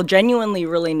girl, genuinely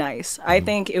really nice. I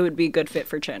think it would be a good fit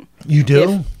for Chin. You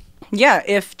do?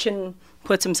 If Chin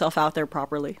puts himself out there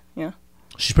properly. Yeah.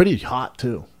 She's pretty hot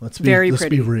too. Let's be Very let's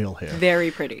pretty. be real here. Very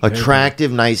pretty.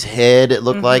 Attractive, nice head, it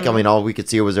looked like. I mean, all we could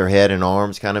see was her head and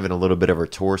arms, kind of, and a little bit of her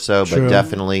torso, True. but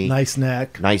definitely Nice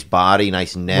neck. nice body,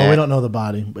 nice neck. Well, we don't know the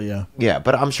body, but yeah. Yeah,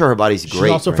 but I'm sure her body's She's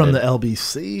great. also from the Brendan.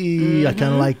 LBC. I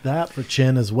kind of like that for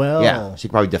Chin as well. Yeah,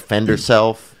 she'd probably defend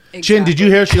herself. Chin, did you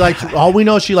hear she likes all we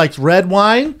know she likes red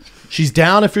wine. She's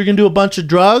down if you're gonna do a bunch of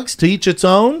drugs, to each its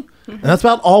own. And that's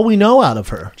about all we know out of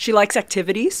her. She likes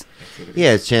activities.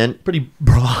 Yeah, Chin. Pretty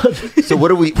broad. So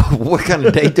what kind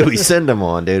of date do we send them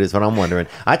on, dude, is what I'm wondering.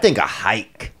 I think a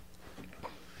hike.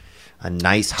 A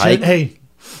nice hike. Chin, hey.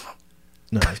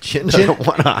 No. Chin doesn't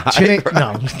want a hike. Chin ain't,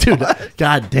 no, dude.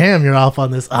 God damn, you're off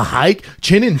on this. A hike?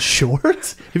 Chin in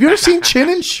shorts? Have you ever seen Chin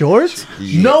in shorts?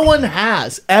 Yeah. No one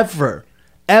has. Ever.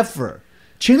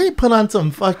 Chin ain't put on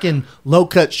some fucking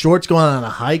low-cut shorts going on a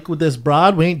hike with this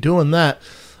broad. We ain't doing that.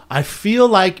 I feel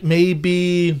like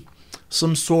maybe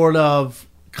some sort of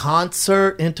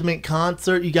intimate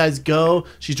concert. You guys go.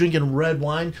 She's drinking red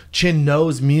wine. Chin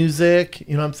knows music.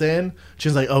 You know what I'm saying?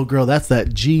 Chin's like, oh, girl, that's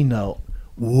that G note.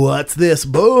 What's this?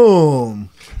 Boom.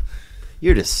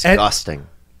 You're disgusting.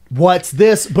 What's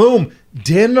this? Boom.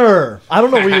 Dinner. I don't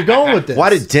know where you're going with this.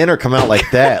 Why did dinner come out like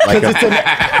that? Like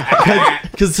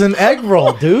Because it's an egg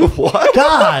roll, dude. What?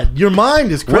 God, your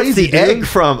mind is crazy. what's the dude. egg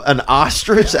from? An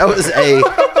ostrich? That was a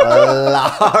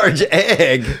large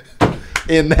egg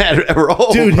in that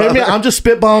role. Dude, hear me. brother. I'm just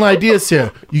spitballing ideas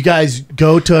here. You guys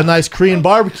go to a nice Korean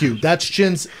barbecue. That's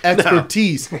Chin's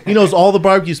expertise. He knows all the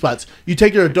barbecue spots. You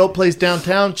take her to a dope place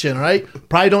downtown, Chin, right?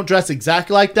 Probably don't dress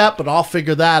exactly like that, but I'll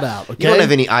figure that out. Okay. You don't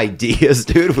have any ideas,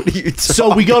 dude. What are you talking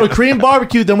So we go to Korean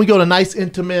barbecue, then we go to nice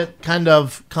intimate kind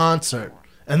of concert.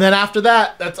 And then after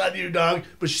that, that's on you, dog.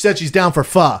 But she said she's down for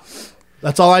pho.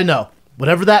 That's all I know.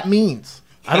 Whatever that means.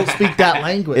 I don't speak that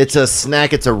language. It's a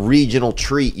snack. It's a regional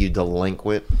treat, you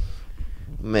delinquent.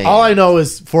 Man. All I know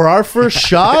is for our first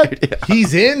shot,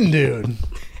 he's in, dude.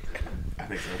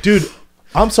 Dude,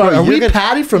 I'm sorry. Are we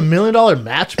Patty from $1 Million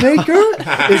Matchmaker?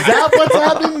 Is that what's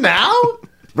happening now?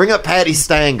 Bring up Patty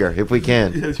Stanger if we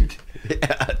can.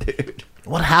 Yeah, dude.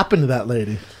 What happened to that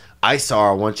lady? I saw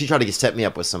her once. She tried to set me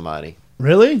up with somebody.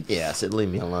 Really? Yeah, I said, leave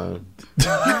me alone.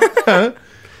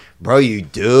 Bro, you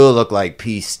do look like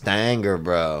P. Stanger,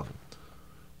 bro.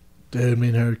 Dude, me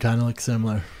and her kind of look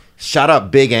similar. Shout out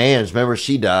Big Ange. Remember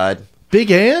she died? Big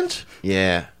Ange?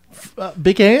 Yeah.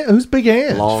 Big Ange? Who's Big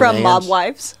Ange? Long From Ange. Mob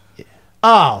Wives.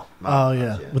 Oh,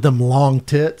 yeah. With them long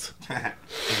tits.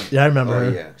 Yeah, I remember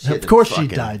her. yeah. She had Of them course she fucking-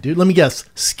 died, dude. Let me guess.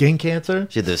 Skin cancer?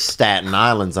 She had those Staten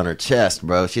Islands on her chest,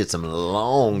 bro. She had some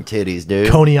long titties, dude.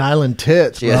 Coney Island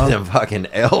tits, She bro. had them fucking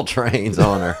L trains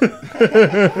on her.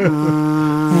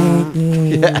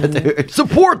 Yeah, dude.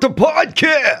 Support the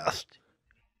podcast.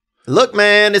 Look,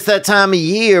 man, it's that time of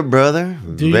year, brother.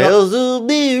 you Bells will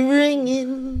be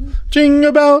ringing.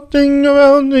 Jingle bell, jingle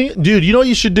bell, jingle. Dude, you know what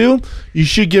you should do? You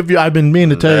should give your. I've been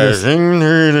meaning to tell you this.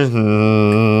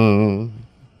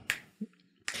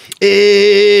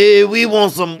 Hey, we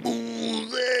want some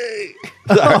boozy.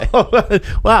 Sorry.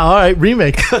 Wow, all right,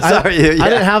 remake. Sorry, I yeah.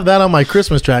 didn't have that on my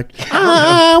Christmas track.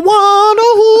 I want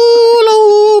a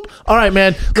hula hoop. All right,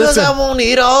 man. Cause Listen. I want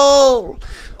it all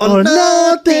Or or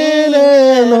nothing nothing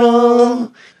at at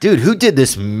all. Dude, who did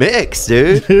this mix,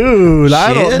 dude? Dude,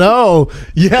 I don't Chin? know.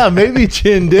 Yeah, maybe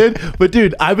Chin did. But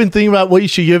dude, I've been thinking about what you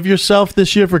should give yourself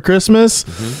this year for Christmas.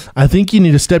 I think you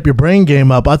need to step your brain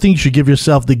game up. I think you should give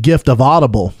yourself the gift of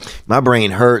Audible. My brain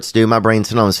hurts, dude. My brain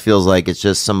sometimes feels like it's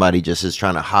just somebody just is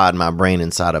trying to hide my brain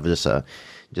inside of just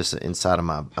inside of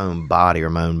my own body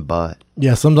or my own butt.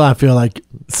 Yeah, sometimes I feel like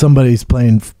somebody's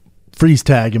playing freeze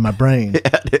tag in my brain,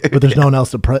 but there's no one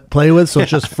else to play with, so it's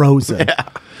just frozen.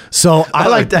 So I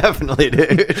like definitely,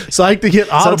 dude. So I like to get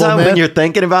Audible, Sometimes man. when you're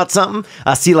thinking about something,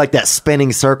 I see like that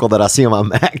spinning circle that I see on my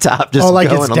Mac top. Just Oh, like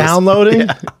going it's on this- downloading?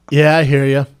 Yeah, I hear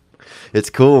you. It's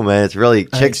cool, man. It's really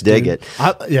chicks dig it.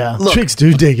 Yeah, Look. chicks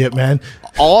do dig it, man.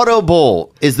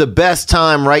 Audible is the best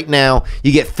time right now.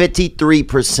 You get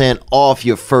 53% off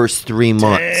your first 3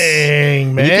 months.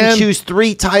 Dang, man. You can choose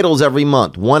 3 titles every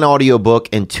month, 1 audiobook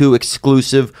and 2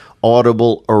 exclusive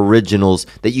Audible originals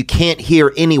that you can't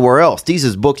hear anywhere else. These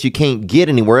is books you can't get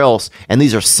anywhere else, and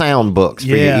these are sound books for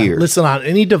your ears. Listen on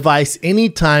any device,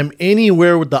 anytime,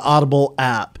 anywhere with the Audible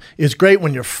app. It's great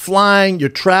when you're flying, you're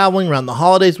traveling around the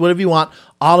holidays, whatever you want.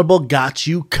 Audible got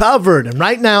you covered. And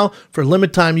right now, for a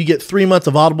limited time, you get 3 months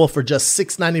of Audible for just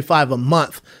 $6.95 a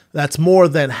month. That's more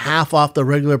than half off the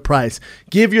regular price.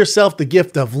 Give yourself the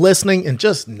gift of listening and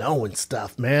just knowing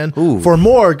stuff, man. For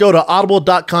more, go to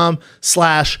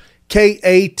audible.com/KATS.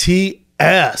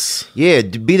 Yeah,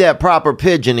 be that proper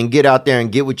pigeon and get out there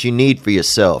and get what you need for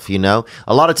yourself, you know?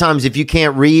 A lot of times if you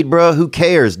can't read, bro, who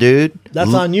cares, dude?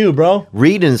 That's on you, bro.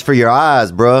 Reading's for your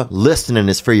eyes, bro. Listening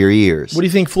is for your ears. What do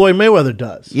you think Floyd Mayweather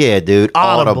does? Yeah, dude.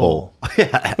 Audible.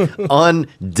 Yeah,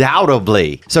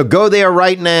 undoubtedly. So go there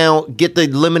right now. Get the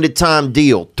limited time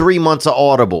deal. 3 months of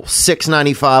Audible.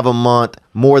 $6.95 a month.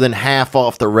 More than half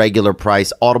off the regular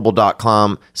price.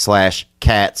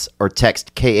 Audible.com/cats or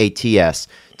text KATS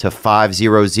to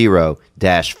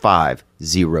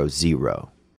 500-500.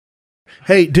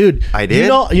 Hey, dude. I did?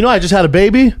 You know I just had a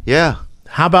baby? Yeah.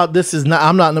 How about this is not,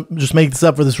 I'm not just making this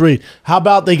up for this read. How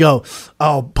about they go,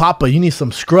 oh, Papa, you need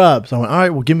some scrubs. I went, all right,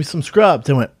 well, give me some scrubs.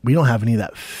 They went, we don't have any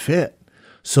that fit.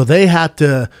 So they had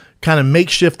to kind of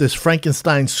makeshift this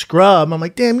Frankenstein scrub. I'm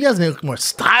like, damn, you guys need to look more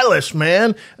stylish,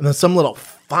 man. And then some little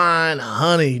fine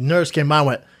honey nurse came by and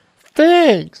went,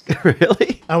 figs.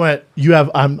 Really? I went,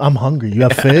 I'm hungry. You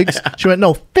have figs? She went,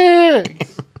 no,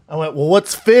 figs. I went, well,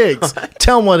 what's figs?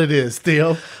 Tell them what it is,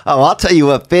 Theo. Oh, I'll tell you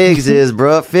what figs is,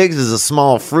 bro. Figs is a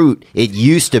small fruit. It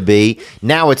used to be.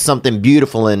 Now it's something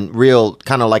beautiful and real,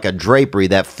 kind of like a drapery,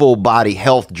 that full body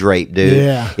health drape, dude.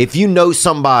 Yeah. If you know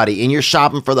somebody and you're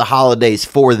shopping for the holidays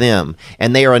for them,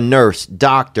 and they are a nurse,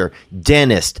 doctor,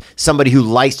 dentist, somebody who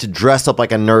likes to dress up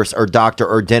like a nurse or doctor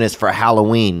or dentist for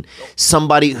Halloween,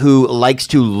 somebody who likes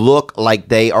to look like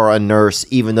they are a nurse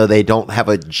even though they don't have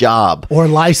a job. Or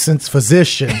licensed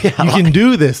physician. You can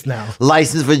do this now.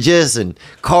 Licensed magician,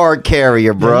 card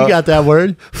carrier, bro. You got that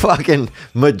word? Fucking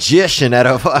magician at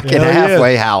a fucking Hell yeah.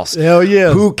 halfway house. Hell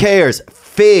yeah. Who cares?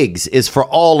 Figs is for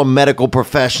all the medical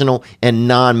professional and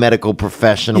non-medical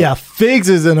professional. Yeah, Figs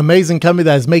is an amazing company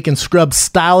that is making scrubs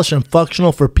stylish and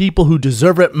functional for people who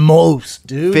deserve it most,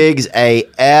 dude. Figs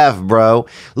AF, bro.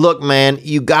 Look, man,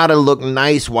 you gotta look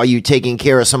nice while you taking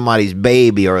care of somebody's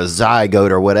baby or a zygote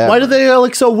or whatever. Why do they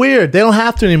look so weird? They don't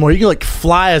have to anymore. You can like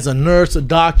fly as a nurse, a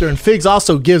doctor, and Figs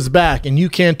also gives back, and you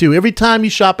can't too. Every time you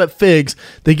shop at Figs,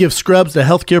 they give scrubs to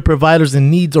healthcare providers in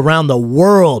needs around the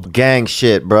world. Gang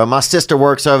shit, bro. My sister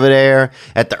works over there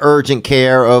at the urgent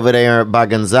care over there by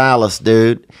Gonzales,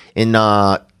 dude.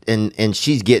 And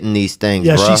she's getting these things,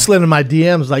 Yeah, bro. she slid in my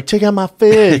DMs like, check out my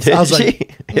Figs. I was Did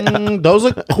like, she? those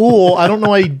look cool. I don't know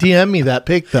why you DM me that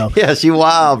pic though. Yeah, she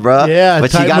wild, bro. Yeah,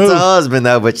 but she tight got move. a husband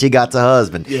though. But she got a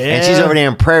husband, and she's Yeah. over there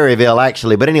in Prairieville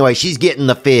actually. But anyway, she's getting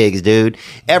the figs, dude.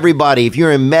 Everybody, if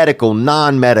you're in medical,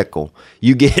 non-medical,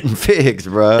 you getting figs,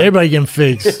 bro. Everybody getting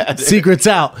Figs. Secrets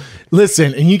out.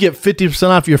 Listen, and you get 50%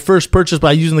 off your first purchase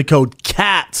by using the code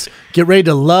CATS. Get ready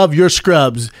to love your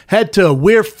scrubs. Head to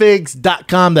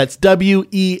wearfigs.com. That's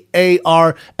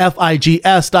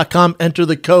WEARFIGS.com. Enter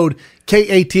the code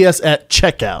KATS at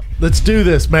checkout. Let's do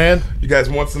this, man. You guys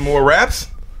want some more raps?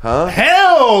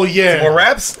 Hell yeah. More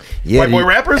raps? Yeah, White boy dude.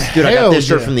 rappers? Dude, I got Hell this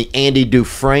shirt yeah. from the Andy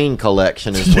Dufresne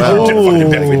collection as well. Oh,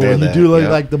 definitely did you that. do look Yeah.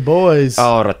 like the boys.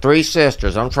 Oh, the three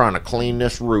sisters. I'm trying to clean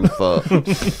this roof up.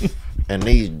 And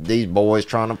these boys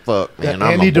trying to fuck me. The And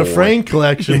I'm Andy a boy. Dufresne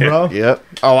collection, bro. Yep.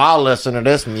 Oh, I'll listen to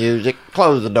this music.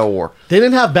 Close the door. They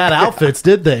didn't have bad outfits,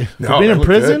 did they? For being they in look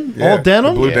prison? good. Yeah. All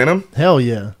denim? The blue denim? Hell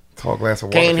yeah. Tall glass of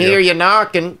water. Can't for hear you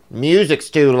knocking. Music's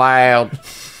too loud.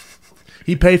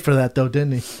 He paid for that, though,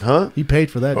 didn't he? Huh? He paid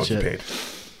for that Oh, you shit. paid.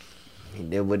 He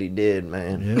did what he did,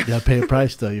 man. Yeah, you gotta pay a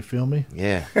price, though. You feel me?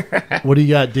 Yeah. What do you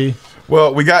got, D?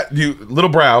 Well, we got you, Little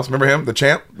Brows. Remember him, the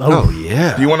champ? Oh,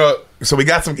 yeah. Do you want to? So we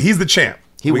got some. He's the champ.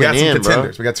 He we went got some in, bro.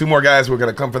 contenders. We got two more guys who are going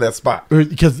to come for that spot.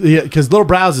 Because Little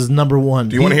Brows is number one.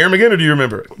 Do you want to hear him again, or do you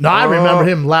remember it? No, I remember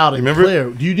him loud and remember it? clear.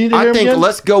 Do you need to hear I him think again?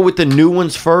 let's go with the new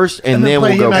ones first, and, And then then play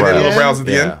we'll go him at the Brows. Little Brows at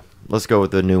the Yeah. end. Let's go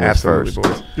with the new ones Absolutely,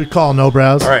 first. boys. Good call, No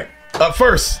Brows. All right. Up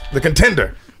first, the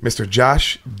contender, Mr.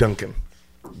 Josh Duncan.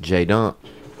 J Dunk.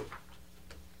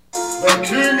 The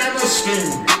king and the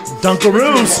sting.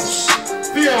 Dunkaroos.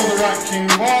 The other Rat King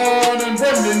Vaughn and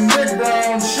Brendan Big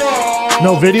Brown Shaw.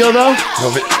 No video, though?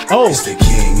 Oh, The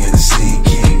king and the sting,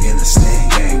 king and the sting,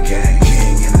 gang gang,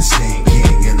 king and the sting,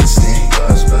 king and the sting,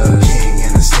 buzz buzz, king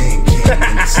and the sting, king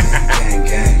and the sting, gang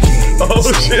gang, king and the Oh,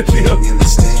 sting, shit, king yeah. and the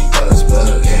sting, buzz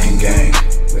buzz, gang gang,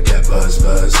 with that buzz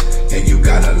buzz, and you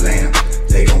got a lamp,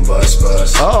 they gon' buzz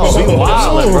buzz. Oh, we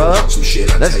wildin', bro. Some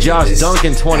shit, I That's tell you Josh this.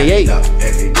 Duncan, 28. Adding up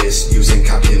every diss using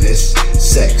calculus,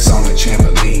 sex on the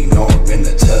trampoline or in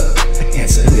the tub.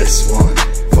 Answer this one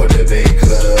for the big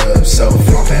club, so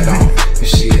flop that on. If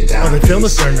she a down Oh, they filmed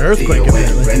this during an earthquake, Theo and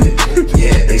apparently. Brendan,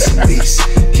 yeah, they some beasts.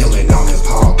 Killing on his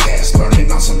podcast,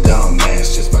 learning on some dumb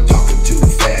ass just by talking too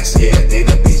fast. Yeah, they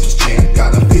the beast's champ,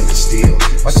 gotta feel the steel.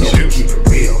 So keep it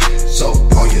real. So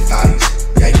on your thighs,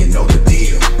 yeah, you know the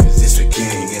deal. This the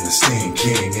king and the sting,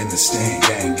 king and the sting,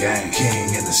 gang gang,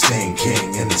 king and the sting,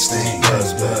 king and the sting,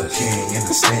 buzz buzz, king and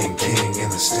the sting, king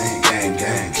and the sting, gang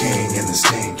gang, king and the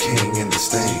sting, king and the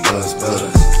sting, buzz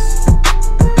buzz.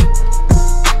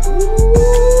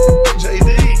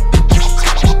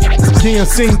 JD. King and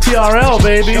Sing TRL,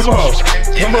 baby. Come on.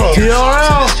 Come on.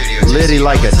 TRL. Litty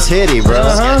like a titty, bro.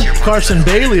 Uh-huh. Carson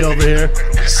Bailey over here.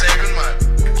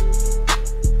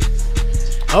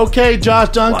 Okay, Josh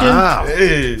Duncan. Wow.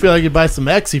 Hey. I feel like you buy some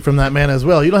Exy from that man as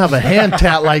well. You don't have a hand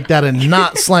tat like that and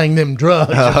not slang them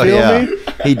drugs. You Oh, feel yeah. me?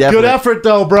 He definitely. Good effort,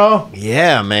 though, bro.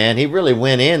 Yeah, man. He really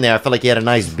went in there. I feel like he had a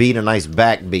nice beat, a nice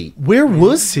backbeat. Where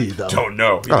was he, though? Don't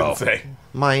know. He Oh. didn't say.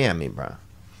 Miami, bro.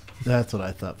 That's what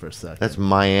I thought for a second. That's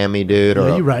Miami, dude. Or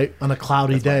Yeah, a you're right. On a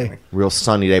cloudy day. real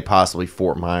sunny day, possibly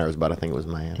Fort Myers, but I think it was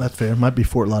Miami. That's fair. Might be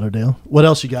Fort Lauderdale. What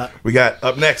else you got? We got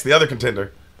up next the other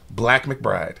contender, Black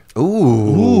McBride. Ooh.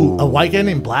 Ooh, a white guy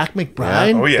named Black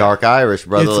McBride? Oh, yeah. Dark Irish,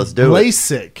 brother. It's Let's do it.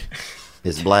 Blasik.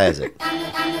 It's Blazik.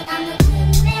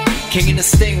 King in the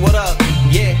Sting, what up?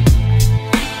 Yeah.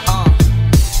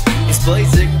 It's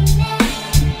Blazik.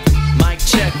 Mic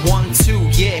check, 1, 2,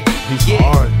 yeah.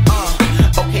 Yeah.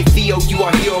 Okay, Theo, you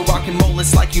are hero, rockin'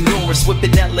 Molus like you Norris.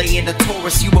 Whippin' LA in a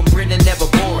Taurus, you and Brendan never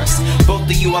bore us. Both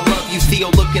of you, I love you. Theo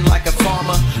looking like a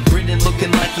farmer, Brendan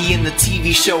looking like he in the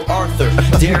TV show Arthur.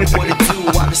 Darren, what it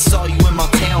do? I just saw you in my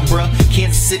town, bruh.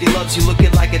 Kansas City loves you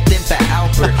looking like a Dimpa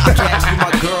Albert. Cat, you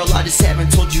my girl, I just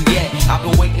haven't told you yet. I've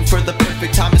been waiting for the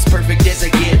perfect time, as perfect as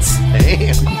it gets.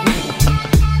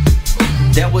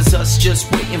 That was us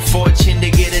just waiting for a chin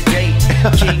to get a date.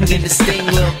 King and the Sting,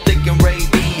 Lil Thick and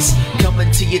rabies.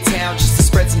 Coming to your town just to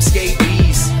spread some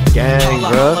scabies. Gang, Holla,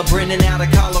 bro. holla, Brennan out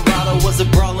of Colorado was a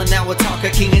brawler. Now a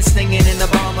talker, King and Stinging in the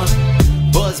bomber.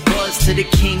 Buzz, buzz to the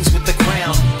kings with the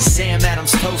crown. Sam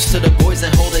Adams toast to the boys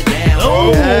that hold it down.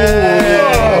 Oh.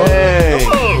 Hey.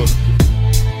 Oh.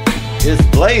 It's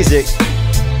Blazik.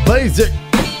 Blazik.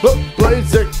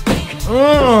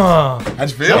 I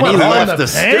just feel And he like left the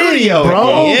pain, studio,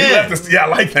 bro. He Yeah. left the, yeah, I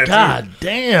like that. God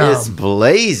damn. It's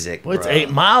Blazik. Boy, it's bro. 8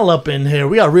 Mile up in here.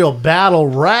 We got a real battle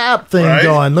rap thing Right?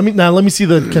 going. Let me see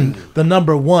the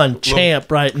number one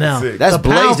champ right now. Sick. That's The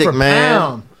pound Blazik, for man.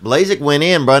 pound. Blazik went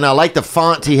in, bro. And I like the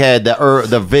font he had,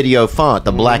 the video font,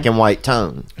 the black and white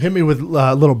tone. Hit me with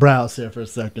little brows here for a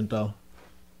second, though.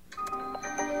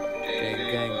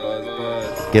 Gang, gang, buzz,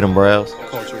 buzz. Get him, brows.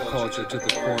 Culture to the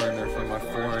coroner from my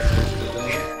foreign.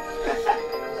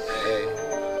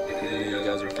 Hey, you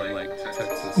guys are from like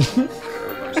Texas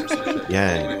or some shit. Yeah.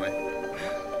 Anyway,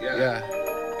 yeah.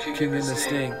 King and the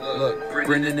Sting, look,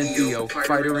 Brendan and Theo,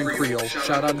 Fighter and Creole.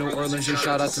 Shout out New Orleans and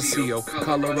shout out to CO.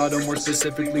 Colorado, more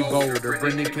specifically Boulder.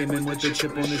 Brendan came in with a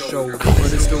chip on his shoulder, but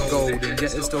it's still gold and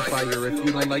yet it's still fire. If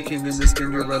you don't like King and the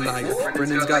Sting, you're a liar.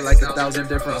 Brendan's got like 1,000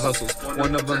 different hustles.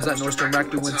 One of them's at Nordstrom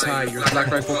Rack doing tires. Black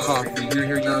Rifle Coffee, we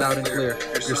hear you loud and clear.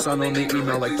 Your son on the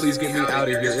email like, please get me out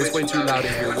of here. It's way too loud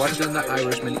in here. Watching the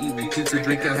Irishman eating pizza,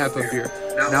 drinking half a beer.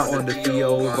 Now on the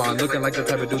Theo Vaughn, looking like the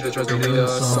type of dude that tries to lead a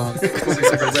song. Smoking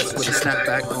cigarettes with a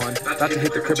snapback on. About to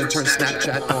hit the crib and turn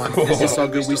Snapchat on. It's all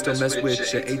good, we still mess with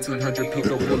ya. 1800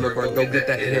 Pico Boulevard, go get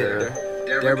that hit.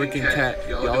 Derek and Kat,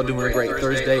 y'all doing great.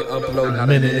 Thursday upload, not a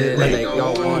minute late.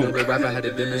 Y'all wanted the rapper, had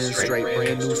to demonstrate.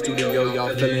 Brand new studio,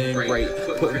 y'all feeling great.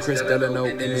 Putting Chris Delano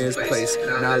in his place.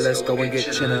 Now let's go and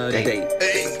get Chin a date.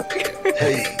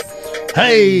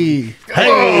 Hey,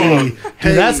 dude,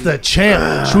 that's the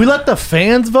champ. Should we let the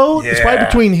fans vote? It's probably Yeah.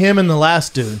 between him and the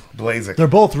last dude. Blazik. They're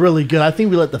both really good. I think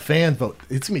we let the fans vote.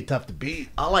 It's gonna be tough to beat.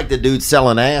 I like the dude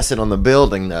selling acid on the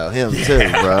building, though. Him too,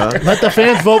 bro. Let the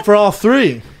fans vote for all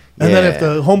three. And then Yeah. if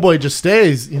the homeboy just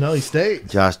stays, he stays.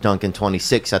 Josh Duncan,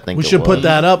 26, I think. We it should was. put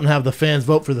that up and have the fans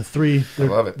vote for the three. I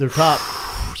love it. Their top.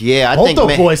 Yeah, I Both think.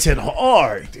 those boys hit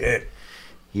hard.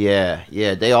 Yeah,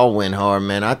 they all went hard,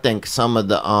 man. I think some of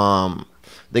the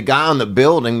guy on the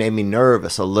building made me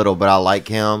nervous a little, but I like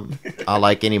him. I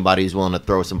like anybody who's willing to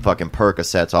throw some fucking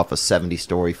Percocets off a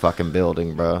 70-story fucking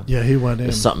building, bro. Yeah, he went in.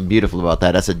 There's something beautiful about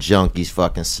that. That's a junkie's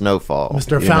fucking snowfall.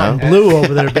 Mr. you Fountain know? Blue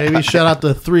over there, baby. Shout out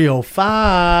to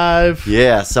 305.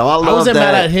 Yeah, so I love I wasn't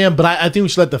that. mad at him, but I think we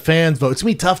should let the fans vote. It's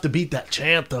going to be tough to beat that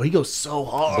champ, though. He goes so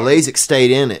hard. Blazik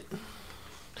stayed in it.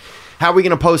 How are we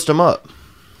going to post him up?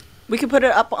 We could put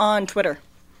it up on Twitter.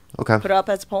 Okay. Put it up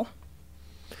as a poll.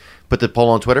 Put the poll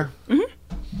on Twitter? And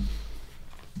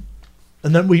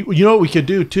then what we could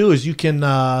do too is we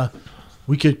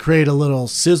could create a little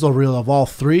sizzle reel of all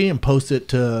three and post it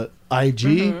to IG,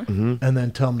 and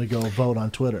then tell them to go vote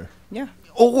on Twitter. Yeah.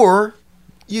 Or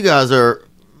you guys are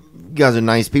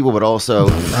nice people, but also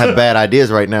have bad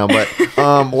ideas right now. But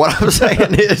what I'm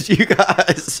saying is, you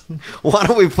guys, why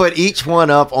don't we put each one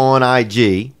up on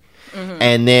IG?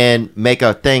 And then make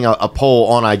a poll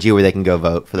on IG where they can go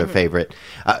vote for their favorite.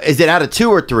 Is it out of 2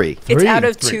 or 3? It's out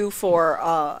of 2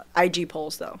 for IG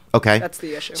polls, though. Okay, That's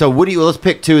the issue. So let's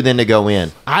pick 2 then to go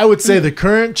in. I would say the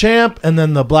current champ and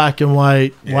then the black and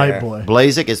white white boy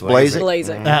Blazik is Blazik.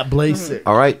 Blazik. at Blazik.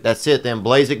 All right, that's it then.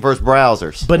 Blazik versus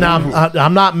Browsers. But now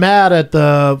I'm not mad at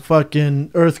the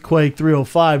fucking Earthquake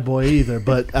 305 boy either.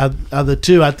 But out of the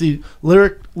two, I think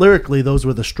lyrically those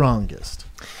were the strongest.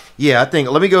 Yeah, I think.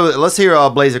 Let's hear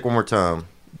Blazik one more time.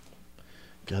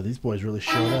 God, these boys really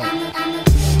showed up.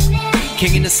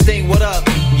 King and the Sting, what up?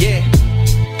 Yeah.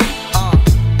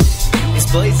 It's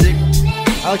Blazik.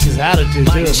 I like his attitude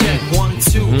Mic too. check, 1,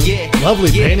 2, yeah. Lovely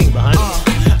yeah. painting behind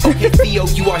Okay, Theo,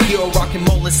 you are hero, rockin'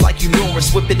 Molus like you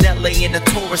Norris. Whipping LA in a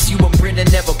Taurus, you and Brendan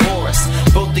never bore us.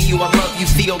 Both of you, I love you,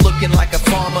 Theo looking like a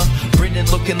farmer. Brendan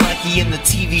looking like he in the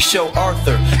TV show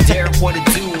Arthur. Derek, what it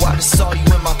do? I just saw you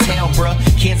in my town, bruh.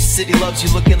 Kansas City loves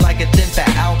you looking like a thin fat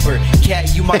Albert.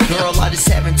 Cat, you my girl, I just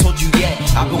haven't told you yet.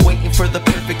 I've been waiting for the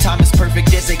perfect time, as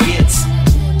perfect as it gets.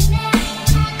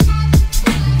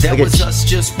 That was us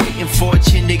just waiting for a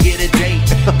chin to get a date.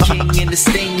 King and the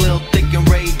Sting, Lil Thick and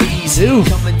rabies.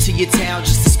 Coming to your town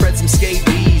just to spread some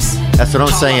scabies. That's what I'm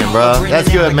saying, bro. That's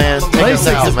good, man. Take us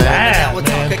out, man.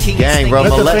 Gang, bro.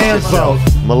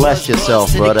 Molest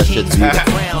yourself, bro. That shit's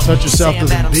beautiful. Touch yourself to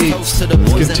the beat.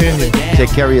 Continue.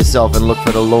 Take care of yourself and look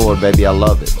for the Lord, baby. I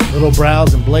love it. Little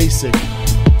Brows and Blazik.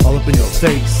 all up in your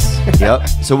face. Yep.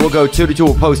 So we'll go 2 to 2.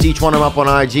 We'll post each one of them up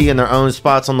on IG in their own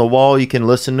spots on the wall. You can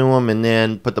listen to them and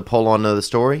then put the poll onto the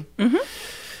story. Mm-hmm.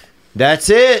 That's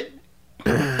it.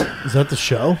 Is that the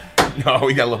show? No,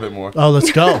 we got a little bit more. Oh,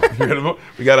 let's go.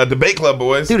 We got a debate club,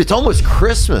 boys. Dude, it's almost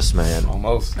Christmas, man.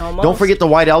 Almost. Don't forget the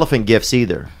white elephant gifts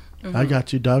either. I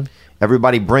got you, Doug.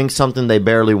 Everybody bring something they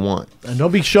barely want. And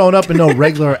don't be showing up in no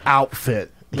regular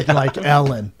outfit like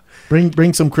Ellen.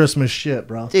 Bring some Christmas shit,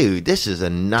 bro. Dude, this is a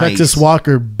nice Texas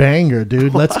Walker banger,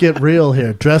 dude. Let's get real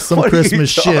here. Dress some What are you Christmas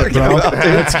shit, talking bro. about, dude?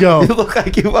 Let's go. You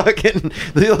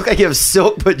look like you have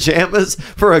silk pajamas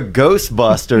for a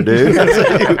Ghostbuster, dude. That's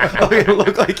what you fucking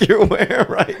look like you're wearing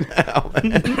right now,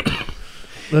 man.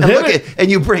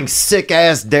 And you bring sick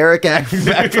ass Derek back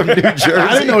from New Jersey.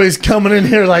 I didn't know he's coming in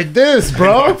here like this,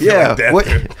 bro. Yeah,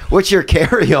 what's your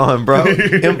carry on, bro?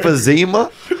 Emphysema?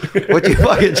 What you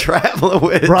fucking traveling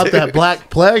with? Brought that Black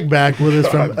Plague back with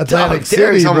us from Atlantic City,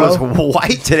 Derek's bro. almost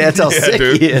white today. That's how sick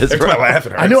dude. he is, That's bro. why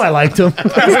laughing. I knew I liked him. You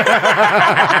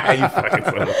fucking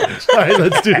son of a bitch. All right,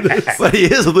 let's do this. But he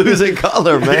is losing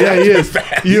color, man. Yeah, he is.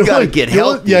 You gotta get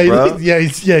healthy, bro.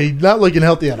 He's not looking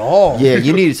healthy at all. Yeah,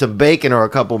 you need some bacon or a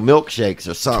couple milkshakes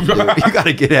or something, dude. You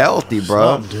gotta get healthy,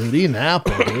 bro. Dude, eat an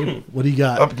apple, dude. What do you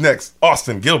got? Up next,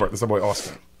 Austin Gilbert. This is our boy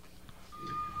Austin.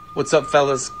 What's up,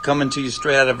 fellas? Coming to you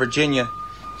straight out of Virginia.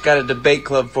 Got a debate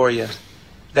club for you.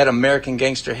 That American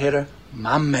gangster hitter,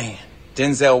 my man,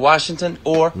 Denzel Washington,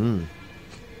 or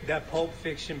that Pulp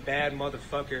Fiction bad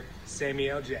motherfucker,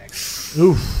 Samuel L. Jackson.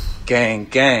 Oof. gang,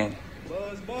 gang.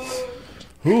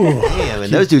 Ooh. Damn,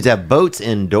 and those dudes have boats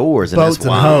indoors. And Boats that's and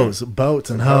wild. hoes. Boats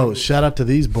and hoes. Shout out to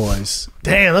these boys.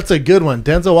 Damn, that's a good one.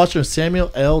 Denzel Washington,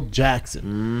 Samuel L. Jackson.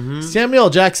 Mm-hmm. Samuel L.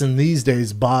 Jackson these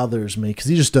days bothers me because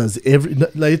he just does every.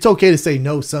 Like, it's okay to say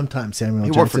no sometimes, Samuel L. He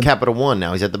Jackson. worked for Capital One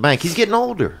now. He's at the bank. He's getting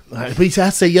older. But he has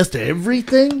to say yes to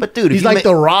everything. But dude, if he's you like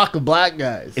the Rock of black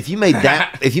guys. If you made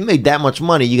that much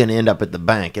money, you're gonna end up at the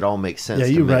bank. It all makes sense. Yeah,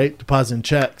 to you're me. right. Depositing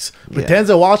checks. But Yeah.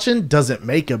 Denzel Washington doesn't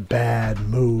make a bad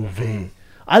movie.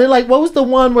 I didn't like. What was the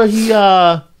one where he?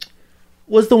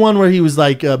 Was the one where he was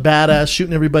like badass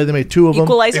shooting everybody? They made two of them.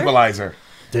 Equalizer.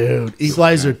 Dude,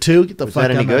 Equalizer 2. Get the Was fuck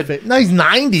that out any of my good? face. No, he's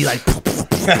 90. Like,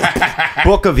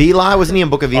 Book of Eli, wasn't he in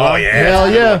Book of Eli? Oh, yeah. hell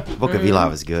yeah. Book of Eli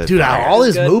was good. Dude, out of all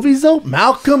his movies though,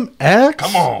 Malcolm X.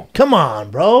 Come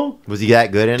on, bro. Was he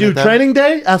that good in it? Dude, though? Training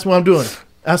Day. Ask me what I'm doing.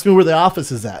 Ask me where the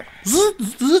office is at. What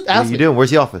Ask are you me. doing?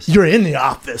 Where's the office? You're in the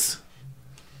office.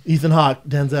 Ethan Hawke,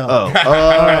 Denzel. Oh, All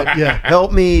right, yeah.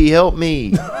 Help me!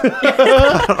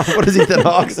 What does Ethan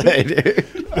Hawke say,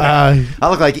 dude? I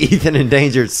look like Ethan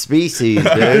Endangered Species,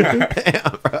 dude.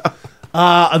 Damn, bro.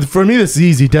 For me, this is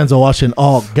easy. Denzel Washington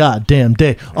all goddamn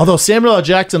day. Although Samuel L.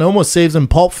 Jackson almost saves in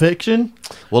Pulp Fiction.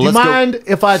 Well, Do you let's go- mind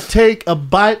if I take a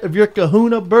bite of your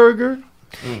Kahuna burger?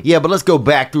 Yeah, but let's go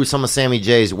back through some of Sammy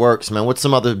J's works, man. What's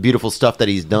some other beautiful stuff that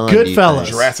he's done? do you Goodfellas. think?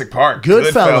 Jurassic Park.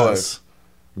 Goodfellas. All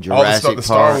the, Jurassic the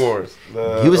Star Park. Wars.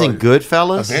 He was in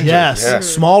Goodfellas? Avengers, Yes. yeah.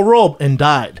 Small role and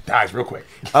died. Dies real quick.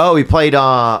 Oh, he played,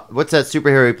 what's that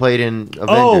superhero he played in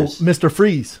Avengers? Oh, Mr.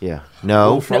 Freeze. Yeah.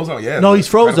 No. Oh, Frozo, yeah. No, he's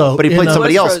Frozo. But he played in,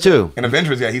 somebody else, Frozo. too. In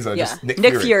Avengers, yeah, he's Yeah. just Nick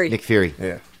Nick Fury. Fury. Nick Fury.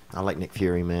 Yeah. I like Nick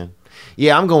Fury, man.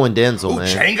 Yeah, I'm going Denzel, Ooh, man.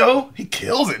 Django? He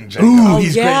kills it in Django. Ooh,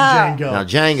 he's yeah. great in Django. Now,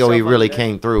 Django, he really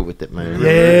came through with it, man.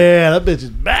 Yeah, that bitch is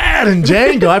bad in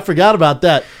Django. I forgot about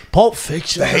that. Pulp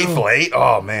Fiction. The Hateful Eight.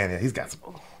 Oh, man. Yeah, he's got some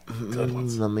good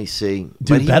ones. Let me see. Dude,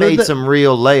 But he better made than- some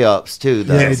real layups, too,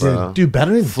 though, Yeah, bro. dude. Dude,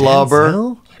 better than Flubber.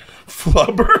 Denzel?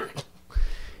 Flubber?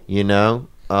 You know?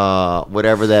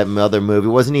 Whatever that other movie.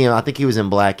 Wasn't he? I think he was in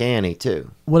Black Annie, too.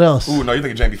 What else? Ooh, no, you're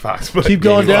thinking Jamie Foxx. But Keep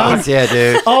going down. Fox, yeah,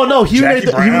 dude. Oh no, he Jackie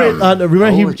made. Brown. Remember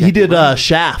Oh, he Jackie did Brown.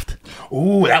 Shaft.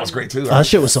 Ooh, that was great, too. That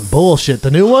shit was some bullshit.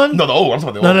 The new one? No, the old one. I'm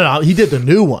talking about the No, old no, no. He did the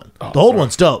new one. The old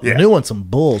one's dope. Yeah. The new one's some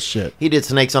bullshit. He did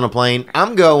Snakes on a Plane.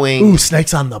 I'm going Ooh,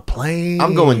 Snakes on the Plane.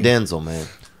 I'm going Denzel, man.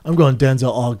 I'm going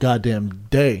Denzel all goddamn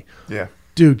day. Yeah.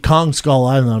 Dude, Kong Skull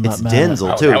Island, I'm It's not mad. Denzel,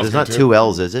 That too. was There's not good, too. two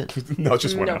L's, is it? No, it's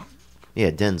just one. No. Yeah,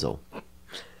 Denzel.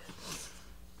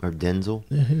 Or Denzel.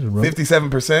 Yeah, he's a ro-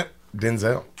 57%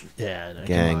 Denzel. Yeah, no,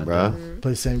 Gang, come on, bro. dude.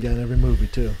 Play the same guy in every movie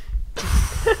too.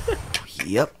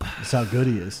 Yep. That's how good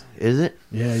he is. Is it?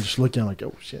 Yeah, you just look at him like,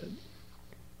 oh shit.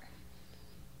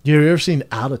 You ever seen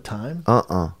Out of Time?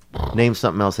 Name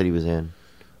something else that he was in.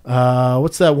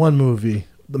 What's that one movie?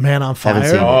 The Man on Fire. Haven't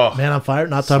seen it. Oh. Man on Fire.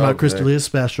 Not talking So about Chris good. D'Elia's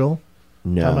special.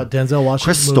 No. Talking about Denzel Washington.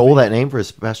 Chris stole that name for his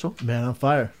special? Man on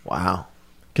Fire. Wow.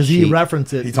 Because he Cheat.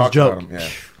 referenced it. He It's talked a joke. about him, yeah.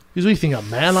 He's what you think, a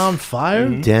Man on Fire?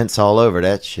 Dents all over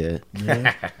that shit.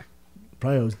 Yeah.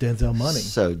 Probably owes Denzel money.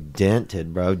 So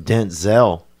dented, bro.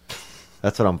 Denzel.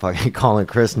 That's what I'm fucking calling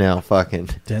Chris now. Fucking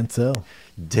Denzel.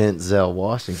 Denzel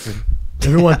Washington.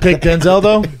 Everyone picked Denzel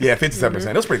though. Yeah, 57%.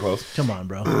 It was pretty close. Come on,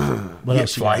 bro. What Yeah,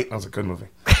 else? You got? Flight. That was a good movie.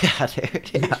 Yeah,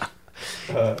 dude.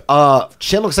 Yeah.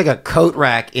 Chin looks like a coat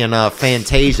rack in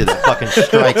Fantasia that fucking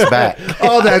strikes back.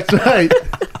 Oh, that's right.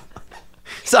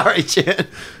 Sorry, Chin.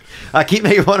 I keep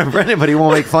making fun of Brendan, but he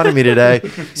won't make fun of me today.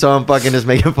 So I'm fucking just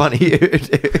making fun of you,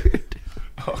 dude.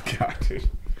 Oh, God, dude.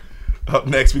 Up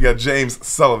next, we got James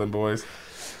Sullivan, boys.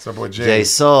 It's our boy James. Jay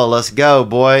Soul, let's go,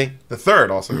 boy. The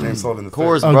third, also. James Sullivan, the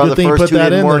Course, third. bro. good The thing you first put two that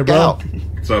didn't in there, work bro. out.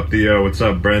 What's up, Theo? What's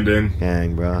up, Brendan?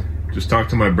 Gang, bro. Just talked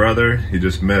to my brother. He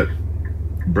just met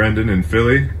Brendan in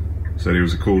Philly. Said he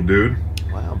was a cool dude.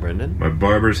 Wow, Brendan. My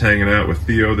barber's hanging out with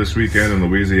Theo this weekend in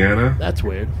Louisiana. That's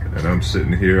weird. And I'm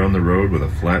sitting here on the road with a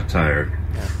flat tire.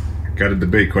 Got a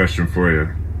debate question for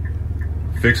you.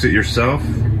 Fix it yourself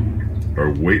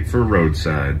or wait for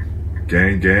roadside?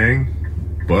 Gang,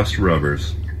 gang, bust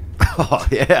rubbers. Oh,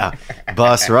 yeah.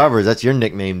 Bust Rubbers. That's your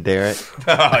nickname, Derek.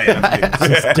 Oh, yeah.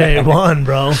 It's day one,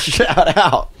 bro. Shout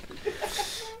out.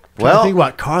 Well, think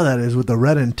what car that is with the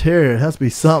red interior. It has to be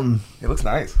something. It looks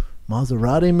nice.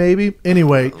 Maserati, maybe.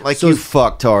 Anyway, like so you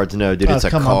fucktards know, dude. It's a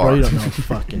come car. on, bro. You don't know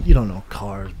fucking. You don't know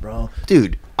cars, bro.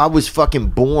 Dude, I was fucking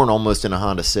born almost in a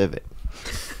Honda Civic.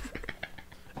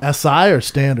 SI or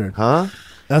standard? Huh?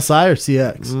 SI or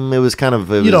CX? It was kind of.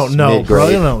 You don't know, mid-grade. bro.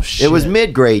 You don't know shit. It was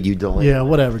mid grade. You don't. Yeah,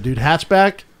 whatever, dude.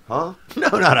 Hatchback? Huh? No,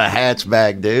 not a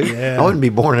hatchback, dude. Yeah. I wouldn't be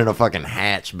born in a fucking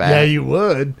hatchback. Yeah, you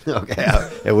would. Okay,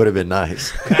 it would have been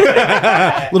nice.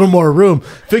 A little more room.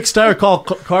 Fixed tire, call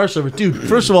car service. Dude,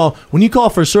 first of all, when you call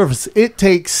for service, it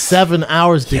takes 7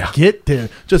 hours to get there.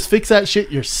 Just fix that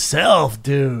shit yourself,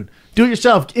 dude. Do it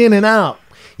yourself, in and out.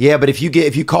 Yeah, but if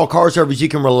you call car service, you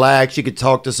can relax. You could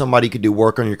talk to somebody. You could do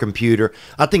work on your computer.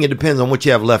 I think it depends on what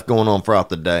you have left going on throughout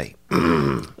the day.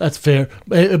 That's fair.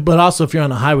 But also, if you're on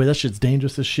the highway, that shit's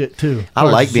dangerous as shit, too. I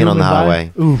like being on the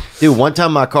highway. Dude, one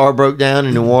time my car broke down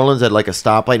in New Orleans at like a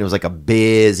stoplight, and it was like a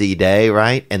busy day,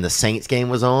 right? And the Saints game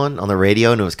was on the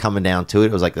radio, and it was coming down to it.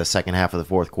 It was like the second half of the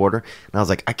fourth quarter. And I was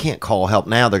like, I can't call help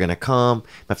now. They're going to come. I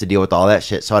have to deal with all that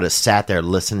shit. So I just sat there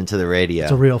listening to the radio.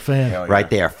 It's a real fan. Right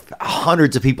there.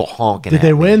 Hundreds of people honking Did at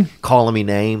they me, win? calling me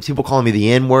names. People calling me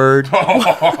the N-word.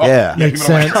 Yeah. Makes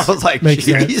sense. I was like, Makes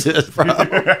Jesus,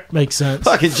 bro. Makes sense.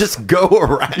 Fucking just go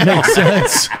around. Makes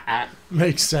sense.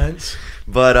 Makes sense.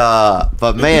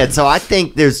 But man, so I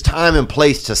think there's time and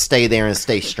place to stay there and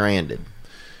stay stranded.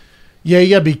 Yeah, you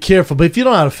gotta be careful. But if you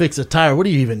don't know how to fix a tire, what are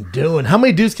you even doing? How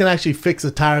many dudes can actually fix a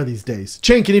tire these days?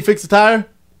 Chin, can you fix a tire?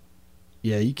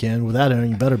 Yeah, you can. Without Aaron,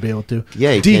 you better be able to.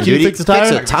 Yeah, D, can you dude. fix a tire?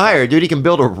 Fix a tire, dude. He can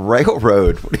build a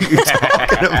railroad. What are you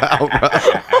talking about,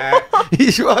 bro?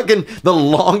 He's fucking the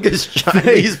longest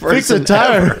Chinese person Fix a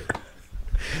tire. ever.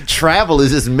 Travel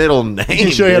is his middle name. He can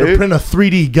show you how to print a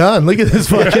 3D gun. Look at this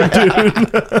fucking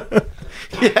dude.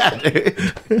 Yeah,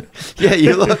 dude. Yeah,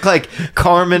 you look like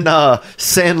Carmen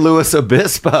San Luis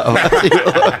Obispo. That's what you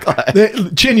look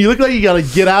like. Chin, you look like you gotta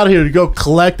get out of here to go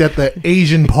collect at the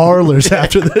Asian parlors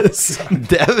after this.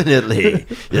 Definitely.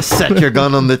 You set your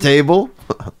gun on the table.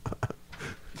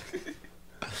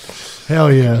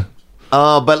 Hell yeah.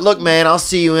 But look, man, I'll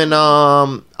see you in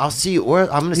I'll see you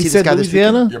where I'm gonna see this guy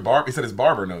Louisiana? this weekend. He said his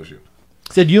barber knows you.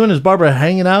 Said you and his barber are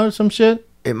hanging out or some shit?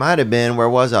 It might have been. Where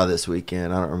was I this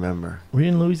weekend? I don't remember. Were you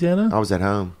in Louisiana? I was at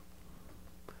home.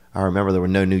 I remember there were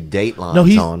no new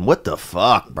Datelines on. What the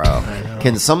fuck, bro?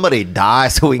 Can somebody die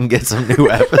so we can get some new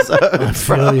episodes? I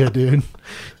feel you, dude.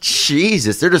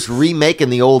 Jesus, they're just remaking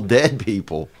the old dead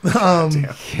people.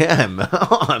 Yeah, man.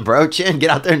 Come on, bro. Chin, get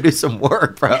out there and do some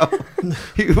work, bro.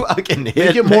 You fucking hit,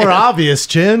 Make it man. more obvious,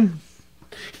 Chin.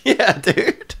 Yeah,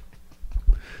 dude.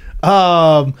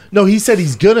 No, he said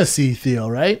he's gonna see Theo,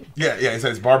 right? Yeah. He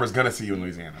said his barber's gonna see you in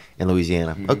Louisiana. In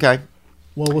Louisiana. Okay.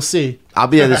 Well, we'll see. I'll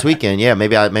be there this weekend. Yeah,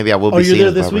 maybe I will be. Oh, you're seeing there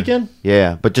his this barber. weekend?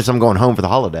 Yeah, but just I'm going home for the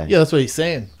holiday. Yeah, that's what he's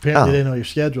saying. Apparently, Oh. they know your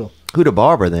schedule. Who the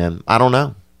barber then? I don't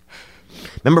know.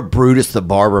 Remember Brutus the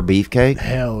Barber Beefcake?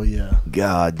 Hell yeah.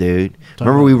 God, dude.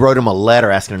 Remember we wrote him a letter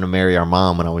asking him to marry our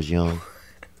mom when I was young.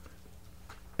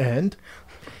 And?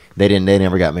 They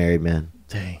never got married, man.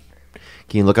 Dang.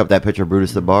 Can you look up that picture of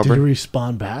Brutus the Barber? Did he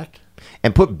respond back?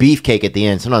 And put Beefcake at the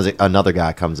end. Sometimes another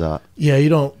guy comes up. Yeah, you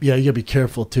don't. Yeah, you gotta be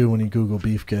careful too when you Google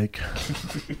beefcake.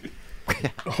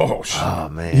 Oh shit! Oh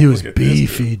man, He was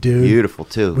beefy, dude. Beautiful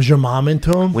too. Was your mom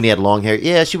into him? When he had long hair,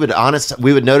 yeah, she would.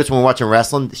 We would notice when we were watching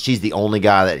wrestling. She's the only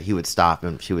guy that he would stop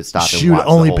and she would stop. She and would watch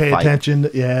the only whole pay fight. attention.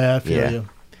 Yeah, I feel you.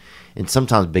 And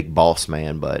sometimes Big Boss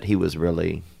Man, but he was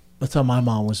really. That's how my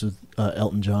mom was with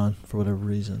Elton John for whatever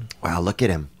reason. Wow, look at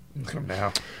him. Look at him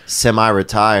now.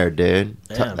 Semi-retired, dude.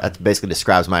 Damn. That basically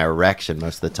describes my erection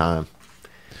most of the time.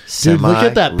 Dude, look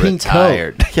at that pink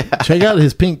Semi-retired. coat. Check out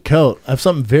his pink coat. I have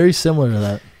something very similar to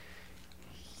that.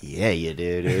 Yeah, you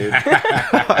do, dude.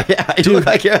 Yeah, you look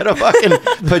like you're at a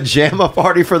fucking pajama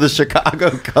party for the Chicago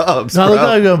Cubs. No, I bro. look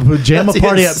like a pajama That's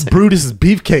party insane. at Brutus's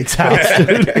Beefcake's house,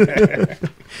 dude.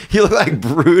 You look like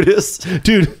Brutus,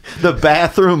 Dude. the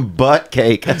bathroom butt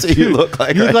cake. That's what you look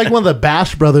like. You look right like one of the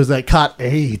Bash brothers that caught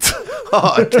AIDS.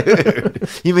 Oh, dude.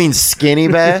 You mean Skinny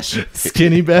Bash?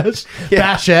 Skinny Bash?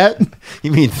 Yeah. Bashette?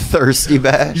 You mean Thirsty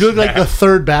Bash? You look like the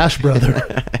third Bash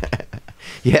brother.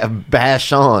 Yeah,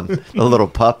 Bash on, the little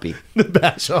puppy.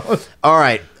 Bash on. All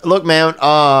right. Look, man,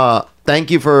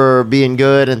 thank you for being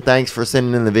good, and thanks for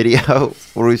sending in the video.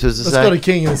 What are we supposed to Let's say? go to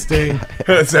King and Sting.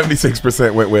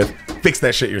 76% went with fix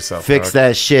that shit yourself. Fix dog.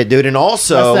 that shit, dude. And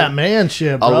also, That's that man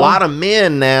shit, bro. a lot of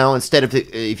men now, instead of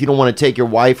if you don't want to take your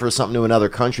wife or something to another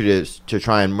country to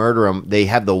try and murder them, they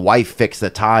have the wife fix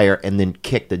the tire and then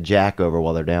kick the jack over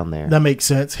while they're down there. That makes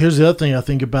sense. Here's the other thing I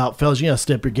think about, fellas. You gotta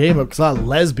step your game up because a lot of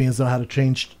lesbians know how to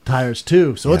change tires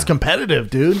too. So it's competitive,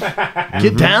 dude.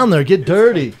 Get down there, get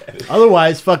dirty.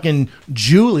 Otherwise, fucking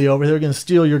Julie over here gonna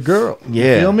steal your girl. You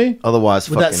Yeah. feel me? Otherwise,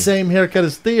 With that fucking same haircut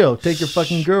as Theo, take your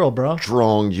fucking girl, bro.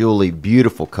 strong Julie,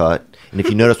 beautiful cut. And if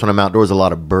you notice when I'm outdoors, a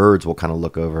lot of birds will kind of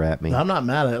look over at me. I'm not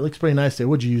mad at it. It looks pretty nice there.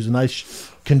 Would you use a nice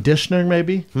conditioner,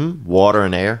 maybe? Water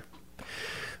and air.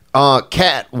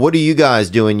 Kat, what are you guys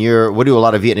doing? What do a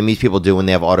lot of Vietnamese people do when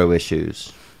they have auto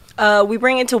issues? We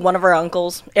bring it to one of our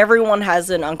uncles. Everyone has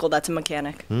an uncle that's a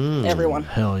mechanic. Everyone.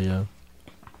 Hell yeah.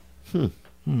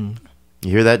 You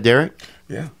hear that, Derek?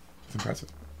 Yeah, it's impressive.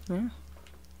 Yeah.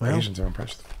 Well, Asians are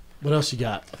impressive. what else you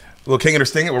got? Little King and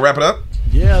Sting it. We'll wrap it up.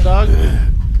 Yeah, dog.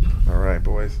 All right,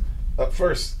 boys. Up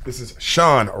first, this is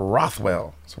Sean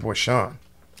Rothwell. So, boy, Sean.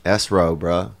 S-Row,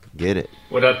 bro. Get it.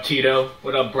 What up, Tito?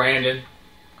 What up, Brandon?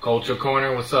 Culture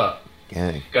Corner, what's up?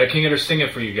 Gang. Got a King of Sting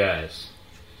it for you guys.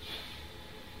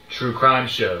 True crime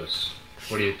shows.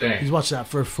 What do you think? He's watching that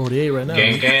first 48 right now.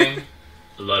 Gang, gang,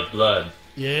 blood, blood.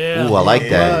 Yeah. Ooh, I like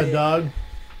that. Blood, dog.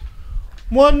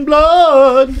 One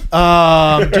blood.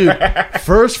 Dude,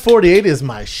 first 48 is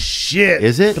my shit.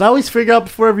 Is it? But I always figure out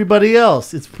before everybody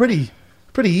else. It's pretty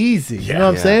easy. You know what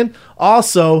I'm Yeah. saying?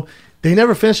 Also, they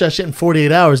never finish that shit in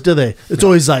 48 hours, do they? It's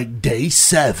always like day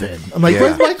 7. I'm like,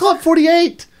 Yeah. why call it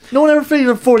 48? No one ever figured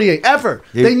out 48 ever.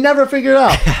 Dude. They never figured it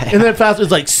out. And then fast,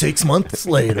 it's like 6 months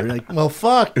later. Like, well,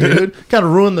 fuck, dude, kind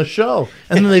of ruined the show.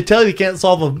 And then they tell you can't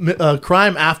solve a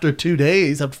crime after 2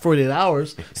 days, after 48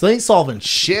 hours. So they ain't solving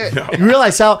shit. No. You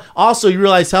realize how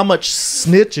much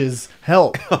snitches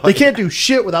help. They can't do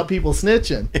shit without people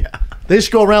snitching. Yeah. They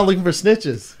just go around looking for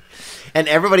snitches. And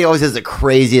everybody always has the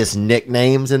craziest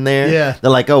nicknames in there. Yeah.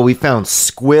 They're like, oh, we found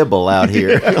Squibble out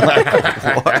here.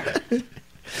 Like, what?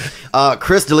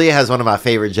 Chris D'Elia has one of my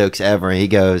favorite jokes ever. He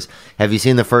goes, have you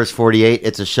seen The First 48?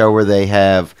 It's a show where they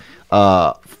have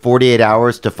 48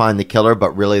 hours to find the killer,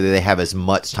 but really they have as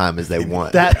much time as they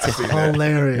want. That's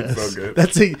hilarious. It's so good.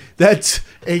 That's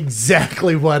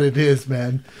exactly what it is,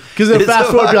 man. Because then It's fast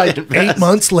forward, you're like fucking 8 best.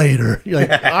 months later. You're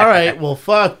like, all right, well,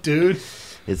 fuck, dude.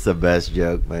 It's the best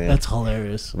joke, man. That's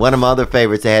hilarious. One of my other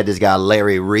favorites, they had this guy,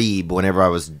 Larry Reeb, whenever I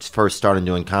was first starting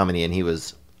doing comedy, and he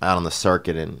was out on the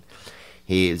circuit, and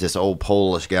he was this old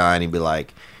Polish guy, and he'd be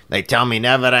like, they tell me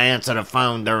never to answer the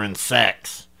phone during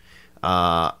sex. He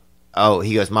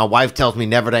goes, my wife tells me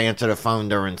never to answer the phone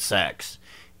during sex.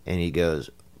 And he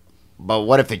goes, but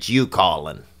what if it's you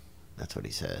calling? That's what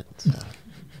he said.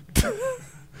 So.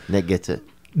 Nick gets it.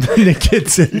 Nick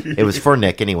gets it. It was for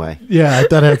Nick anyway. Yeah, I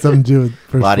thought it had something to do with A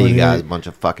first lot of you 48. guys, a bunch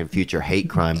of fucking future hate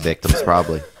crime victims,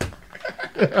 probably.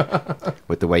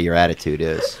 With the way your attitude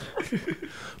is.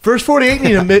 First 48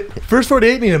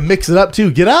 need to mix it up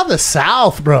too. Get out of the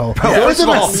South, bro. What's in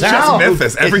the It's just South?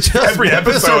 Memphis. Every It's just Memphis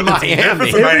episode, or it's Miami.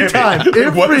 Memphis or Every time.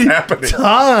 What is Every happening?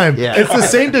 time. Yeah. It's the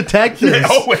same detectives. Yeah,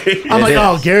 always. I'm like, It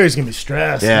oh, is. Gary's going to be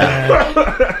stressed. Yeah.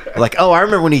 Man. Like, oh, I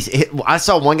remember when I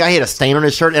saw one guy had a stain on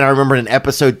his shirt, and I remember in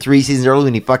episode 3 seasons earlier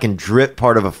when he fucking dripped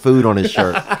part of a food on his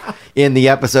shirt in the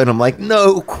episode. I'm like,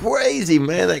 no, crazy,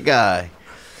 man, that guy.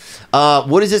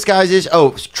 What is this guy's issue?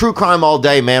 Oh, it's true crime all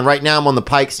day, man. Right now I'm on the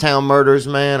Pikestown murders,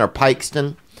 man, or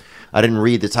Pikeston. I didn't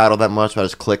read the title that much, but I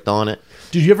just clicked on it.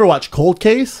 Did you ever watch Cold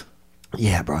Case?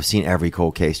 Yeah, bro, I've seen every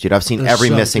cold case, dude. I've seen They're every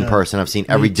so missing good. person. I've seen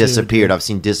every Me too, disappeared. dude. I've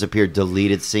seen disappeared,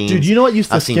 deleted scenes. Dude, you know what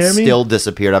used to I've seen scare me? still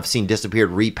disappeared. I've seen disappeared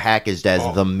repackaged as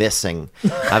the missing.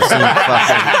 I've seen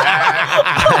fucking.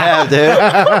 I have, dude.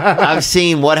 I've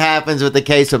seen what happens with the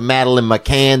case of Madeline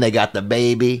McCann. They got the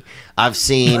baby. I've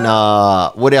seen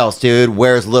what else, dude?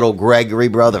 Where's little Gregory,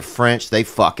 bro? The French, they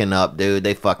fucking up, dude.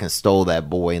 They fucking stole that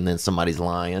boy, and then somebody's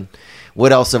lying.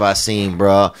 What else have I seen,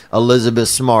 bro? Elizabeth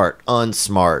Smart,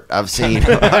 unsmart. I've seen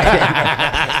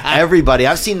everybody.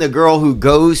 I've seen the girl who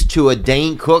goes to a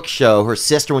Dane Cook show. Her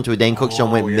sister went to a Dane Cook show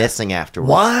and went missing afterwards.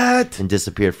 What? And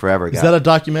disappeared forever. Is that a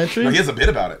documentary? No, he has a bit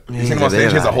about it. He's on stage.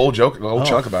 He has a whole joke, a whole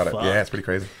chunk about it. Yeah, it's pretty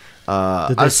crazy.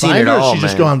 Did they find her, or she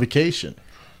just go on vacation?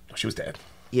 She was dead.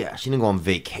 Yeah, she didn't go on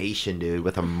vacation, dude,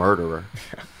 with a murderer.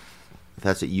 If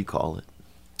that's what you call it.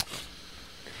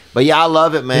 But yeah, I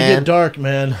love it, man. It get dark,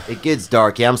 man. It gets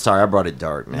dark. Yeah, I'm sorry I brought it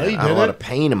dark, man. No, you I have a lot didn't. of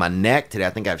pain in my neck today. I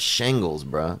think I have shingles,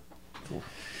 bro.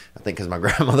 I think because my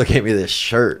grandmother gave me this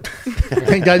shirt.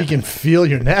 Thank God you can feel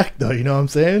your neck, though. You know what I'm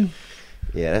saying?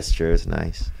 Yeah, that's true. It's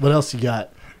nice. What else you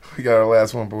got? We got our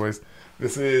last one, boys.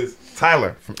 This is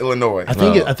Tyler from Illinois.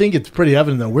 I think it's pretty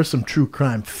evident that we're some true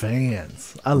crime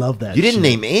fans. I love that. You didn't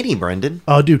shit. name any, Brendan.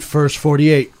 Oh, dude, First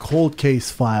 48, Cold Case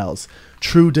Files,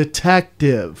 True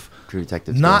Detective. True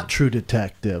Detective. Not True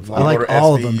Detective. Law I like and Order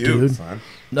all of them, SVU, dude. son.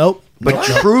 Nope. But Nope.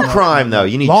 true crime, though.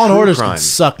 You need Law and true Order crime. can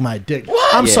suck my dick.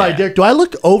 I'm Yeah. sorry, Dick. Do I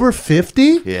look over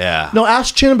 50? Yeah. No,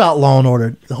 ask Chin about Law and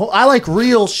Order. I like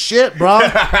real shit, bro.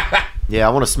 Yeah,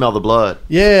 I want to smell the blood.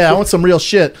 Yeah, I want some real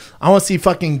shit. I want to see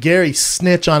fucking Gary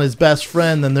snitch on his best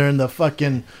friend, and they're in the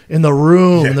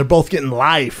room, and they're both getting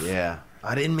life. Yeah.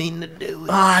 I didn't mean to do it.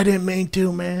 Oh, I didn't mean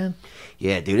to, man.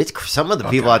 Yeah, dude, it's some of the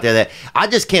people out there that I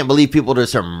just can't believe people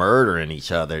just are murdering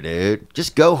each other, dude.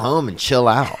 Just go home and chill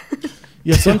out.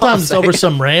 Yeah, sometimes it's over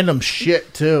some random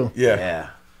shit too. Yeah.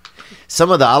 Some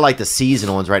of I like the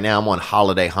seasonal ones right now. I'm on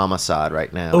Holiday Homicide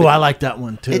right now. Oh, I like that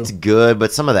one too. It's good,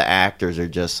 but some of the actors are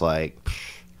just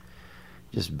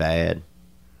just bad.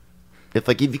 If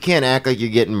you can't act like you're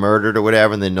getting murdered or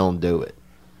whatever, then don't do it.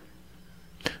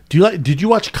 Did you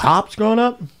watch Cops growing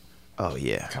up? Oh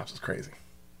yeah, Cops is crazy.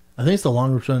 I think it's the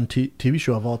longest running TV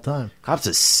show of all time. Cops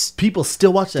is people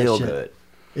still watch that still shit. good.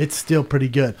 It's still pretty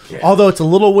good. Yeah. Although it's a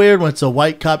little weird when it's a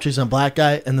white cop chasing a black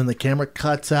guy and then the camera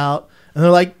cuts out and they're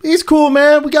like, he's cool,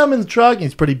 man. We got him in the truck and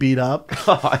he's pretty beat up.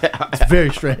 It's very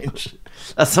strange.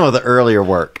 That's some of the earlier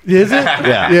work. Is it?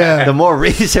 Yeah. Yeah. The more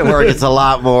recent work, it's a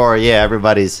lot more. Yeah,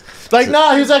 everybody's Like,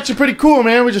 nah, he was actually pretty cool,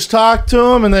 man. We just talked to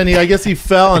him and then I guess he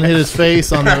fell and hit his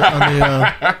face on the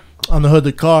hood of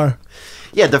the car.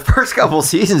 Yeah, the first couple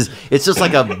seasons, it's just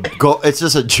like it's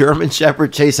just a German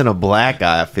Shepherd chasing a black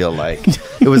guy. I feel like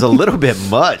it was a little bit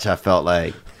much. I felt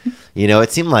like,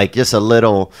 it seemed like just a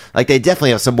little. Like they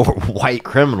definitely have some more white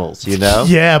criminals.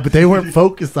 Yeah, but they weren't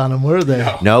focused on him, were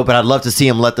they? No, but I'd love to see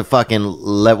him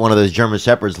let one of those German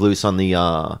Shepherds loose on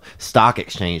the stock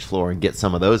exchange floor and get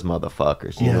some of those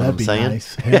motherfuckers. You know what I'm that'd be saying?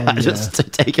 nice. Hell yeah.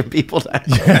 Just taking people down.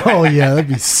 Oh yeah, that'd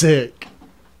be sick.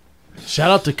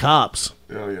 Shout out to Cops.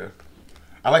 Oh yeah.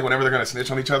 I like whenever they're going to snitch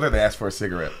on each other, they ask for a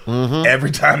cigarette. Mm-hmm. Every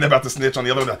time they're about to snitch on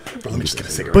the other one, bro, let me just get a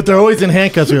cigarette. But they're always in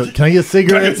handcuffs. They're like, can I get a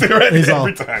cigarette? Can I get a cigarette? And he's all,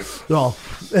 Every time.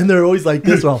 and they're always like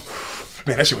this. All,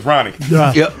 Man, that shit was Ronnie.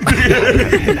 yeah. Yep.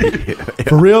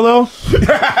 For real though? For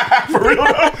real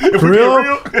though? If For we get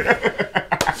real?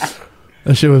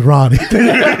 That shit was Ronnie.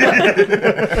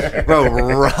 Bro,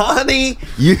 Ronnie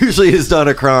usually has done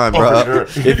a crime, bro. Oh,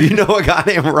 for sure. If you know a guy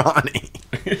named Ronnie.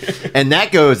 And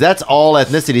that's all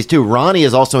ethnicities too. Ronnie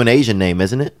is also an Asian name,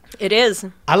 isn't it? It is.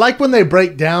 I like when they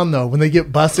break down though, when they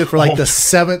get busted for like the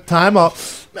 7th time. I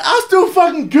was doing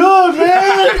fucking good,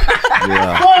 man.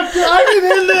 Yeah. Fuck, I was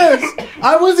in this.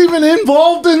 I wasn't even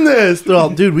involved in this. They're all,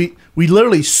 dude, we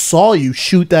literally saw you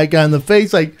shoot that guy in the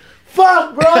face. Like,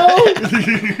 fuck, bro.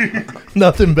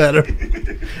 Nothing better.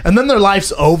 And then their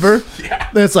life's over. Yeah.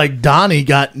 Then it's like Donnie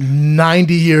got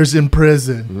 90 years in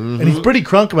prison. And he's pretty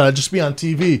crunk about it, just be on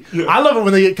TV. Yeah. I love it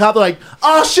when they get caught. They're like,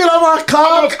 oh shit, I'm on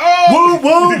cops. Oh.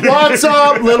 Woo woo. What's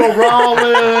up, Little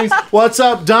Rawlings? What's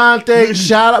up, Dante?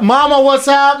 Shout out. Mama, what's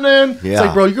happening? It's Yeah.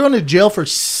 like, bro, you're going to jail for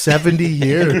 70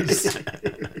 years.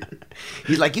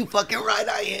 He's like, you fucking right,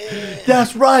 I am.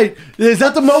 That's right. Is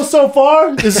that the most so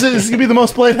far? Is this going to be the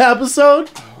most played episode?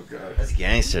 That's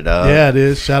gangster, dog. Yeah, it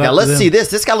is. Shout out Now to let's them. see this.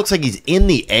 This guy looks like he's in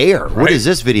the air. What Right. is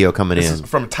this video coming This in? is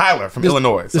from Tyler from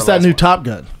Illinois. It's that new Top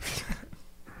Gun.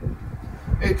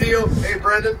 Hey Theo, hey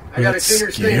Brendan, I got a That's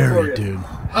dinner thing scary, for you. dude.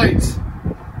 Heights.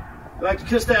 You like to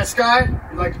kiss that sky?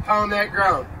 You like to pound that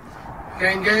ground?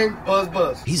 Gang gang, buzz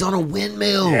buzz. He's on a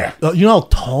windmill. Yeah. You know how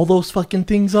tall those fucking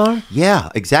things are? Yeah,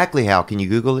 exactly. How can you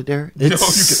Google it, Derek? It's No,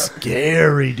 you can't.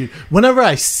 scary, dude. Whenever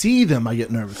I see them, I get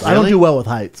nervous. I don't Really? do well with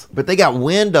heights. But they got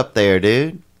wind up there,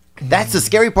 dude. That's the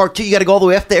scary part too. You got to go all the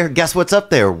way up there. Guess what's up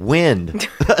there? Wind.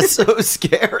 That's so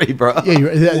scary, bro.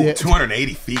 Yeah, yeah.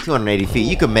 280 feet. 280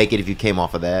 feet. You could make it if you came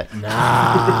off of that.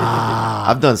 Nah.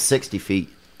 I've done 60 feet.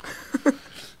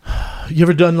 You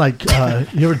ever done like?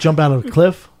 You ever jump out of a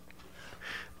cliff?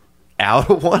 Out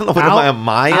of one? What am I, a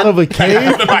Mayan? Out of a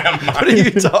cave? What are you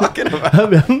talking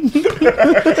about?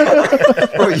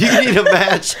 Bro, you need to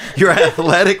match your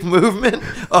athletic movement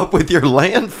up with your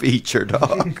land feature,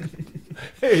 dog.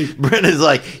 Hey, Brendan's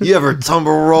like, you ever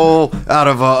tumble roll out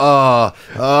of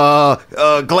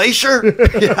a glacier?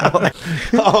 Yeah, like,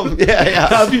 yeah.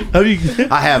 Have you?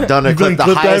 I have done a You've clip. done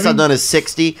The clip highest diving? I've done is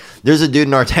 60. There's a dude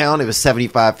in our town. It was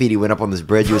 75 feet. He went up on this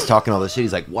bridge. He was talking all this shit.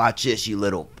 He's like, watch this, you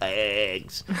little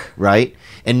fags. Right?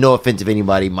 And no offense if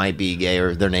anybody might be gay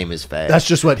or their name is fag. That's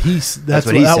just what that's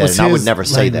what he that said, was and I would his never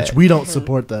say language. that. We don't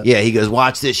support that. Yeah, he goes,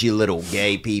 watch this, you little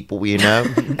gay people, you know?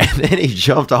 And then he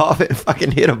jumped off and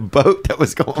fucking hit a boat that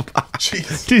was going by.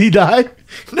 Jesus. Did he die?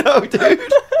 No, dude.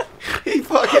 He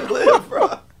fucking lived,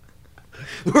 bro.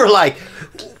 We were like,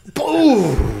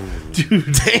 boom.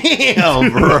 Dude.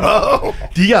 Damn, bro.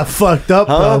 You got fucked up,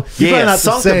 Huh? bro. You're Yeah, probably not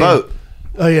sunk the the same. boat.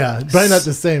 Oh yeah, probably not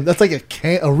the same. That's like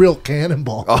a real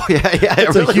cannonball. Oh, yeah.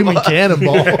 It's a human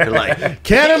cannonball. You're like,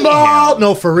 Cannonball!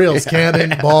 No, for reals,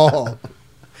 cannonball.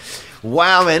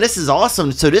 wow, man, this is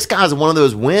awesome. So this guy's one of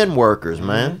those wind workers,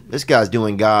 man. This guy's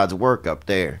doing God's work up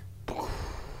there.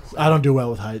 I don't do well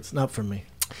with heights. Not for me.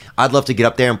 I'd love to get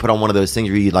up there and put on one of those things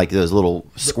where you like those little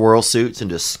squirrel suits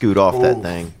and just scoot off that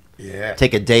thing. Yeah.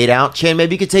 Take a date out. Chan,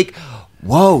 maybe you could take,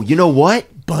 whoa, you know what?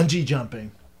 Bungee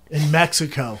jumping in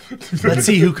Mexico. Let's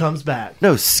see who comes back.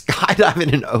 No,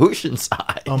 skydiving in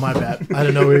Oceanside. Oh, my bad. I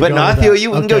didn't know we were But going no, I with feel that.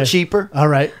 you. We can go cheaper. All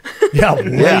right. Yeah,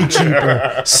 way Yeah.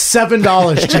 cheaper.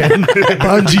 $7, Jen.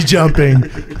 Bungee jumping.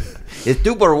 It's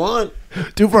 2 for 1.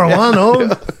 2 for 1,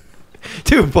 oh.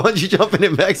 Dude, bungee jumping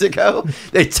in Mexico,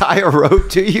 they tie a rope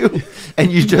to you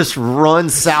and you just run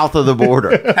south of the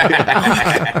border.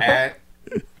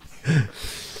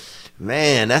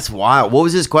 Man, that's wild. What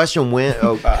was his question? When?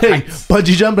 Oh, Hey,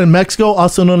 bungee jump in Mexico,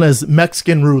 also known as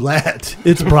Mexican roulette.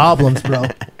 It's problems, bro.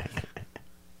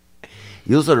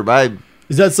 you sort of vibe.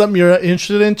 Is that something you're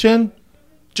interested in, Chen?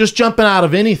 Just jumping out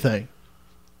of anything.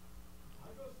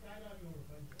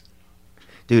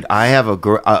 Dude, I have a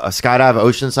skydive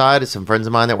Oceanside. It's some friends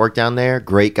of mine that work down there.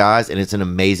 Great guys, and it's an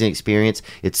amazing experience.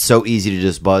 It's so easy to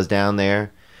just buzz down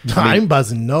there. I ain't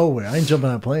buzzing nowhere. I ain't jumping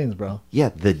out of planes, bro. Yeah,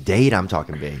 the date I'm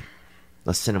talking big.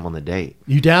 Let's send him on the date.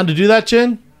 You down to do that,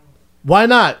 Chen? Why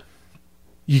not?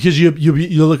 Because you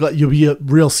look like you'll be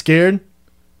real scared.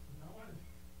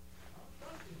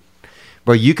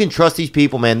 Bro, you can trust these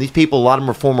people, man. These people, a lot of them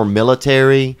are former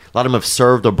military. A lot of them have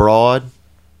served abroad.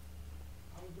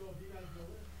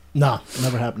 Nah,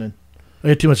 never happening. I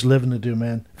got too much living to do,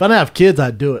 man. If I didn't have kids,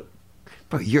 I'd do it.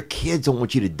 Bro, your kids don't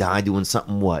want you to die doing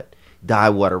something what? Die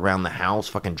what, around the house?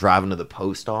 Fucking driving to the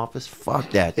post office?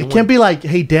 Fuck that. It can't be like,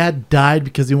 hey, Dad died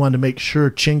because he wanted to make sure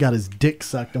Chin got his dick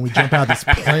sucked and we jump out of this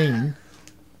plane.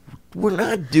 We're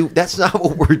not doing. That's not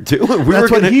what we're doing.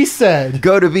 That's what he said.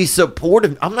 Go to be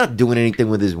supportive. I'm not doing anything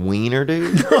with his wiener,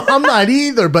 dude. I'm not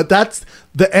either, but that's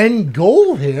the end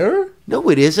goal here. No,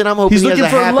 it isn't. I'm hoping He's he has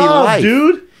looking a for happy love, life,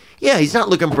 dude. Yeah, he's not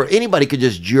looking for anybody could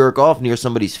just jerk off near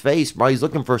somebody's face, bro. He's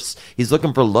looking for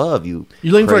love. You're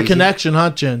looking for a connection, huh,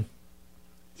 Chen?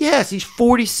 Yes, he's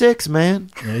 46,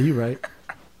 man. Yeah, you're right.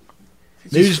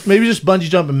 Maybe just bungee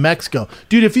jump in Mexico,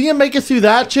 dude. If you can make it through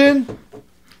that, Chen,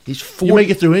 he's 40. You make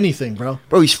it through anything, bro.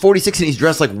 Bro, he's 46 and he's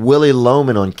dressed like Willie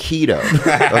Loman on keto.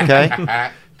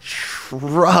 Okay,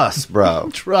 trust,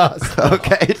 bro. Trust.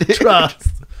 Okay, dude. Trust.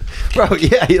 Bro,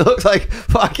 yeah, he looks like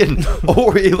fucking,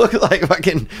 or he looks like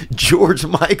fucking George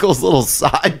Michael's little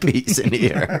side piece in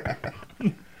here.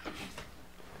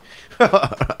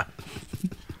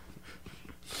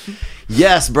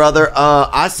 Yes, brother.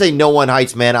 I say no one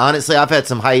heights, man. Honestly, I've had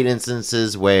some height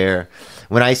instances where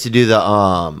when I used to do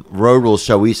the Road Rules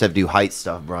show, we used to have to do height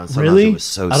stuff, bro. And sometimes Really? It was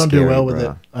so I don't scary, do well with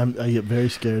bro. it. I get very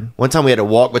scared. One time we had to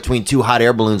walk between 2 hot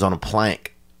air balloons on a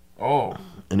plank. Oh.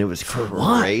 And it was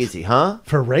what? crazy, huh?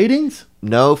 For ratings?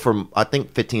 No, from I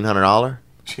think $1,500.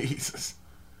 Jesus.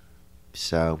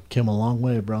 So Came a long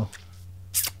way, bro.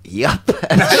 Yep.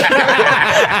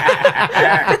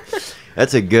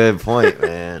 That's a good point,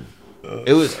 man.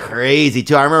 It was crazy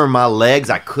too. I remember my legs,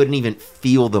 I couldn't even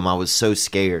feel them. I was so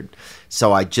scared.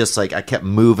 So I just I kept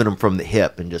moving them from the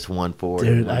hip and just one forward.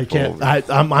 Dude, one I can't. forward.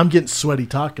 I'm getting sweaty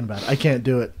talking about it. I can't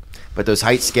do it. But those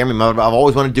heights scare me. I've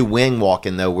always wanted to do wing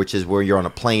walking though, which is where you're on a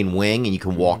plane wing and you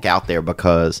can walk out there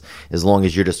because as long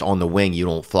as you're just on the wing, you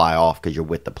don't fly off because you're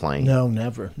with the plane. No,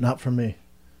 never. Not for me.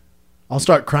 I'll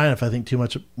start crying if I think too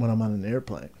much when I'm on an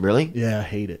airplane. Really? Yeah, I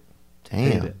hate it.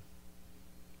 Damn. Hate it.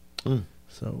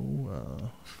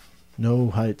 So, no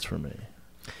heights for me.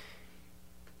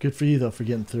 Good for you though for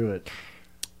getting through it.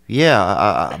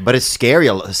 Yeah, but it's scary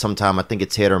sometimes. I think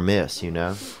it's hit or miss, you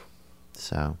know?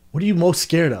 So. What are you most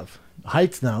scared of?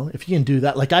 Heights, no. If you can do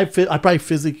that, like I probably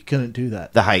physically couldn't do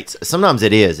that. The heights. Sometimes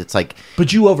it is. It's like,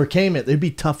 but you overcame it. It'd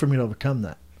be tough for me to overcome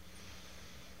that.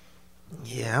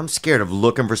 yeah, I'm scared of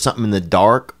looking for something in the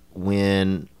dark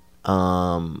when,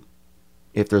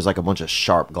 if there's like a bunch of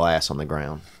sharp glass on the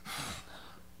ground.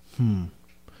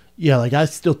 Yeah, like I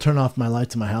still turn off my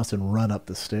lights in my house and run up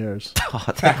the stairs.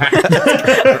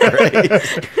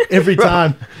 Every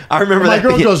time. I remember my that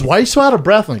girl being- goes, "Why are you so out of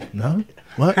breath?" I'm like, no.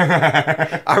 What?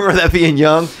 I remember that being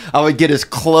young. I would get as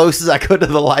close as I could to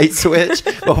the light switch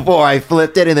before I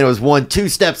flipped it, and then it was 2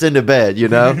 steps into bed, you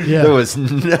know? Yeah. There was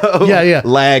no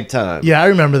lag time. Yeah, I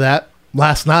remember that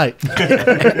last night.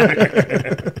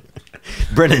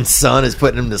 Brennan's son is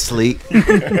putting him to sleep.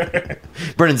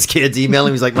 Brennan's kids email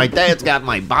him. He's like, my dad's got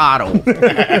my bottle.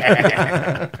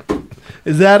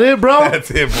 Is that it, bro?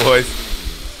 That's it, boys.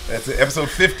 That's it. Episode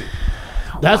 50.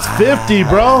 That's 50,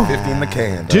 bro. 50 in the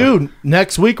can, dog. Dude,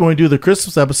 next week when we do the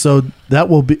Christmas episode, that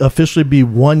will be officially be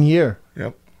 1 year.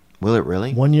 Yep. Will it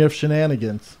really? 1 year of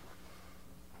shenanigans.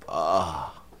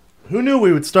 Who knew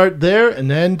we would start there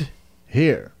and end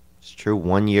here? It's true.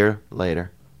 1 year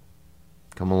later.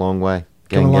 Come a long way.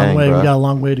 Come a long gang, way. bro. We got a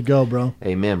long way to go, bro.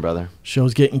 Amen, brother.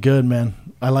 Show's getting good, man.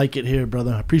 I like it here,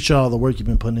 brother. I appreciate all the work you've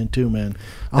been putting in, too, man.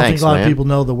 I don't Thanks, think a lot man. of people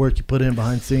know the work you put in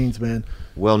behind scenes, man.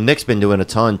 Well, Nick's been doing a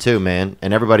ton too, man,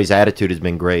 and everybody's attitude has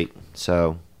been great.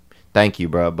 So, thank you,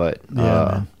 bro. But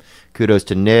man. kudos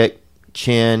to Nick,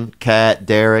 Chin, Kat,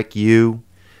 Derek, you.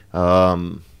 Yeah,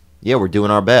 we're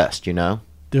doing our best, you know.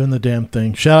 Doing the damn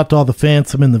thing. Shout out to all the fans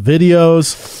from in the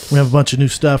videos. We have a bunch of new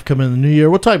stuff coming in the new year.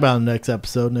 We'll talk about it in the next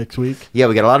episode next week. Yeah,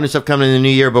 we got a lot of new stuff coming in the new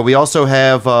year, but we also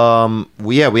have,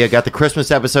 we have got the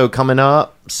Christmas episode coming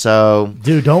up. So,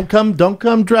 dude, don't come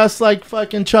dressed like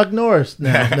fucking Chuck Norris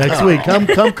next week. Come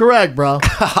correct, bro.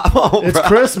 It's bro.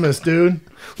 Christmas, dude.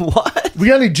 What? We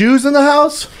got any Jews in the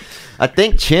house? I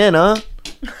think Chin, huh?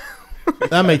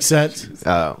 That makes sense.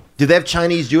 Oh, do they have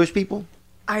Chinese Jewish people?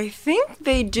 I think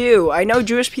they do. I know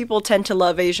Jewish people tend to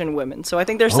love Asian women, so I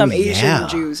think there's some Asian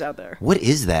Jews out there. What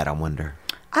is that? I wonder.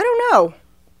 I don't know.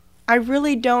 I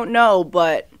really don't know,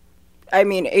 but I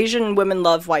mean, Asian women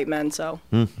love white men, so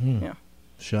yeah.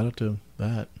 Shout out to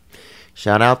that.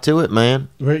 Shout out to it, man.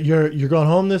 You're going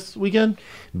home this weekend?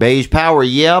 Beige Power.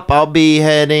 Yep, I'll be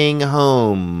heading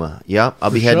home. Yep,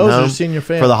 I'll be For heading shows or home seeing your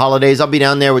family? for the holidays. I'll be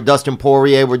down there with Dustin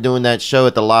Poirier. We're doing that show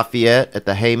at the Lafayette at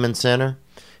the Heyman Center,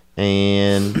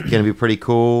 and gonna be pretty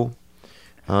cool.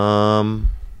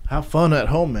 Have fun at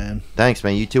home, man. Thanks,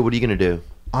 man. You too. What are you gonna do?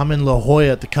 I'm in La Jolla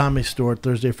at the Comedy Store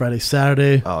Thursday, Friday,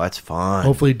 Saturday. Oh, that's fun.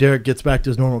 Hopefully Derek gets back to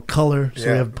his normal color, so we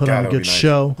Yeah, have put on a that'll good be nice.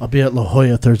 show. I'll be at La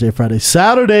Jolla Thursday, Friday,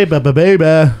 Saturday,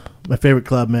 baby. My favorite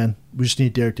club, man. We just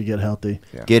need Derek to get healthy.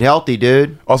 Get healthy,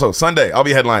 dude. Also, Sunday, I'll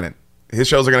be headlining. His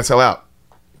shows are going to sell out.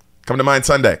 Come to mine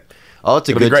Sunday. Oh, it's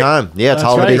a It'll be good great. time. Yeah, it's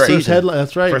That's holiday right. season.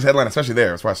 That's right. First headline, especially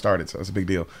there. That's where I started, so it's a big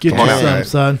deal. Get Come on you out, some, guys.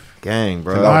 son. Gang,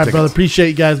 bro. All right, brother. Appreciate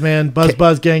you guys, man.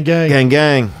 Buzz, gang. Gang,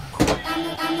 gang.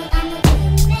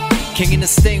 King and the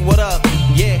Sting, what up?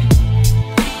 Yeah.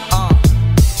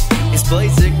 It's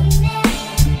Blazing.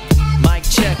 Mic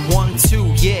check, 1,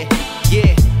 2, yeah.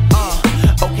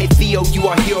 Okay, Theo, you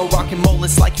are hero, rockin'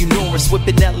 Molus like you Norris.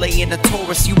 Whippin' LA in a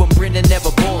Taurus, you and Brendan never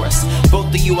bore us. Both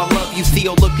of you, I love you.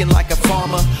 Theo looking like a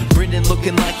farmer, Brendan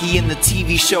looking like he in the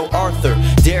TV show Arthur.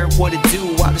 Derek, what it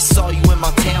do? I just saw you in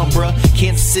my town, bruh.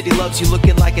 Kansas City loves you,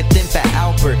 looking like a thin fat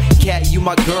Albert. Cat, you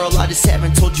my girl, I just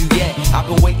haven't told you yet. I've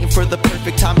been waiting for the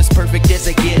perfect time, as perfect as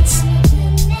it gets.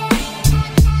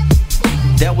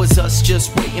 That was us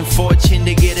just waiting for a chin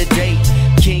to get a date.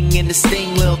 King and the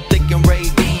Sting, Lil Thick and Ray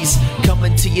B's.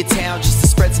 Coming to your town just to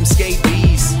spread some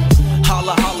scabies.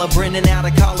 Holla, holla, Brendan out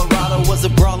of Colorado. Was a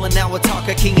brawler, now a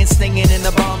talker. King and Stinging in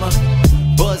the bomber.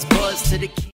 Buzz, buzz to the king.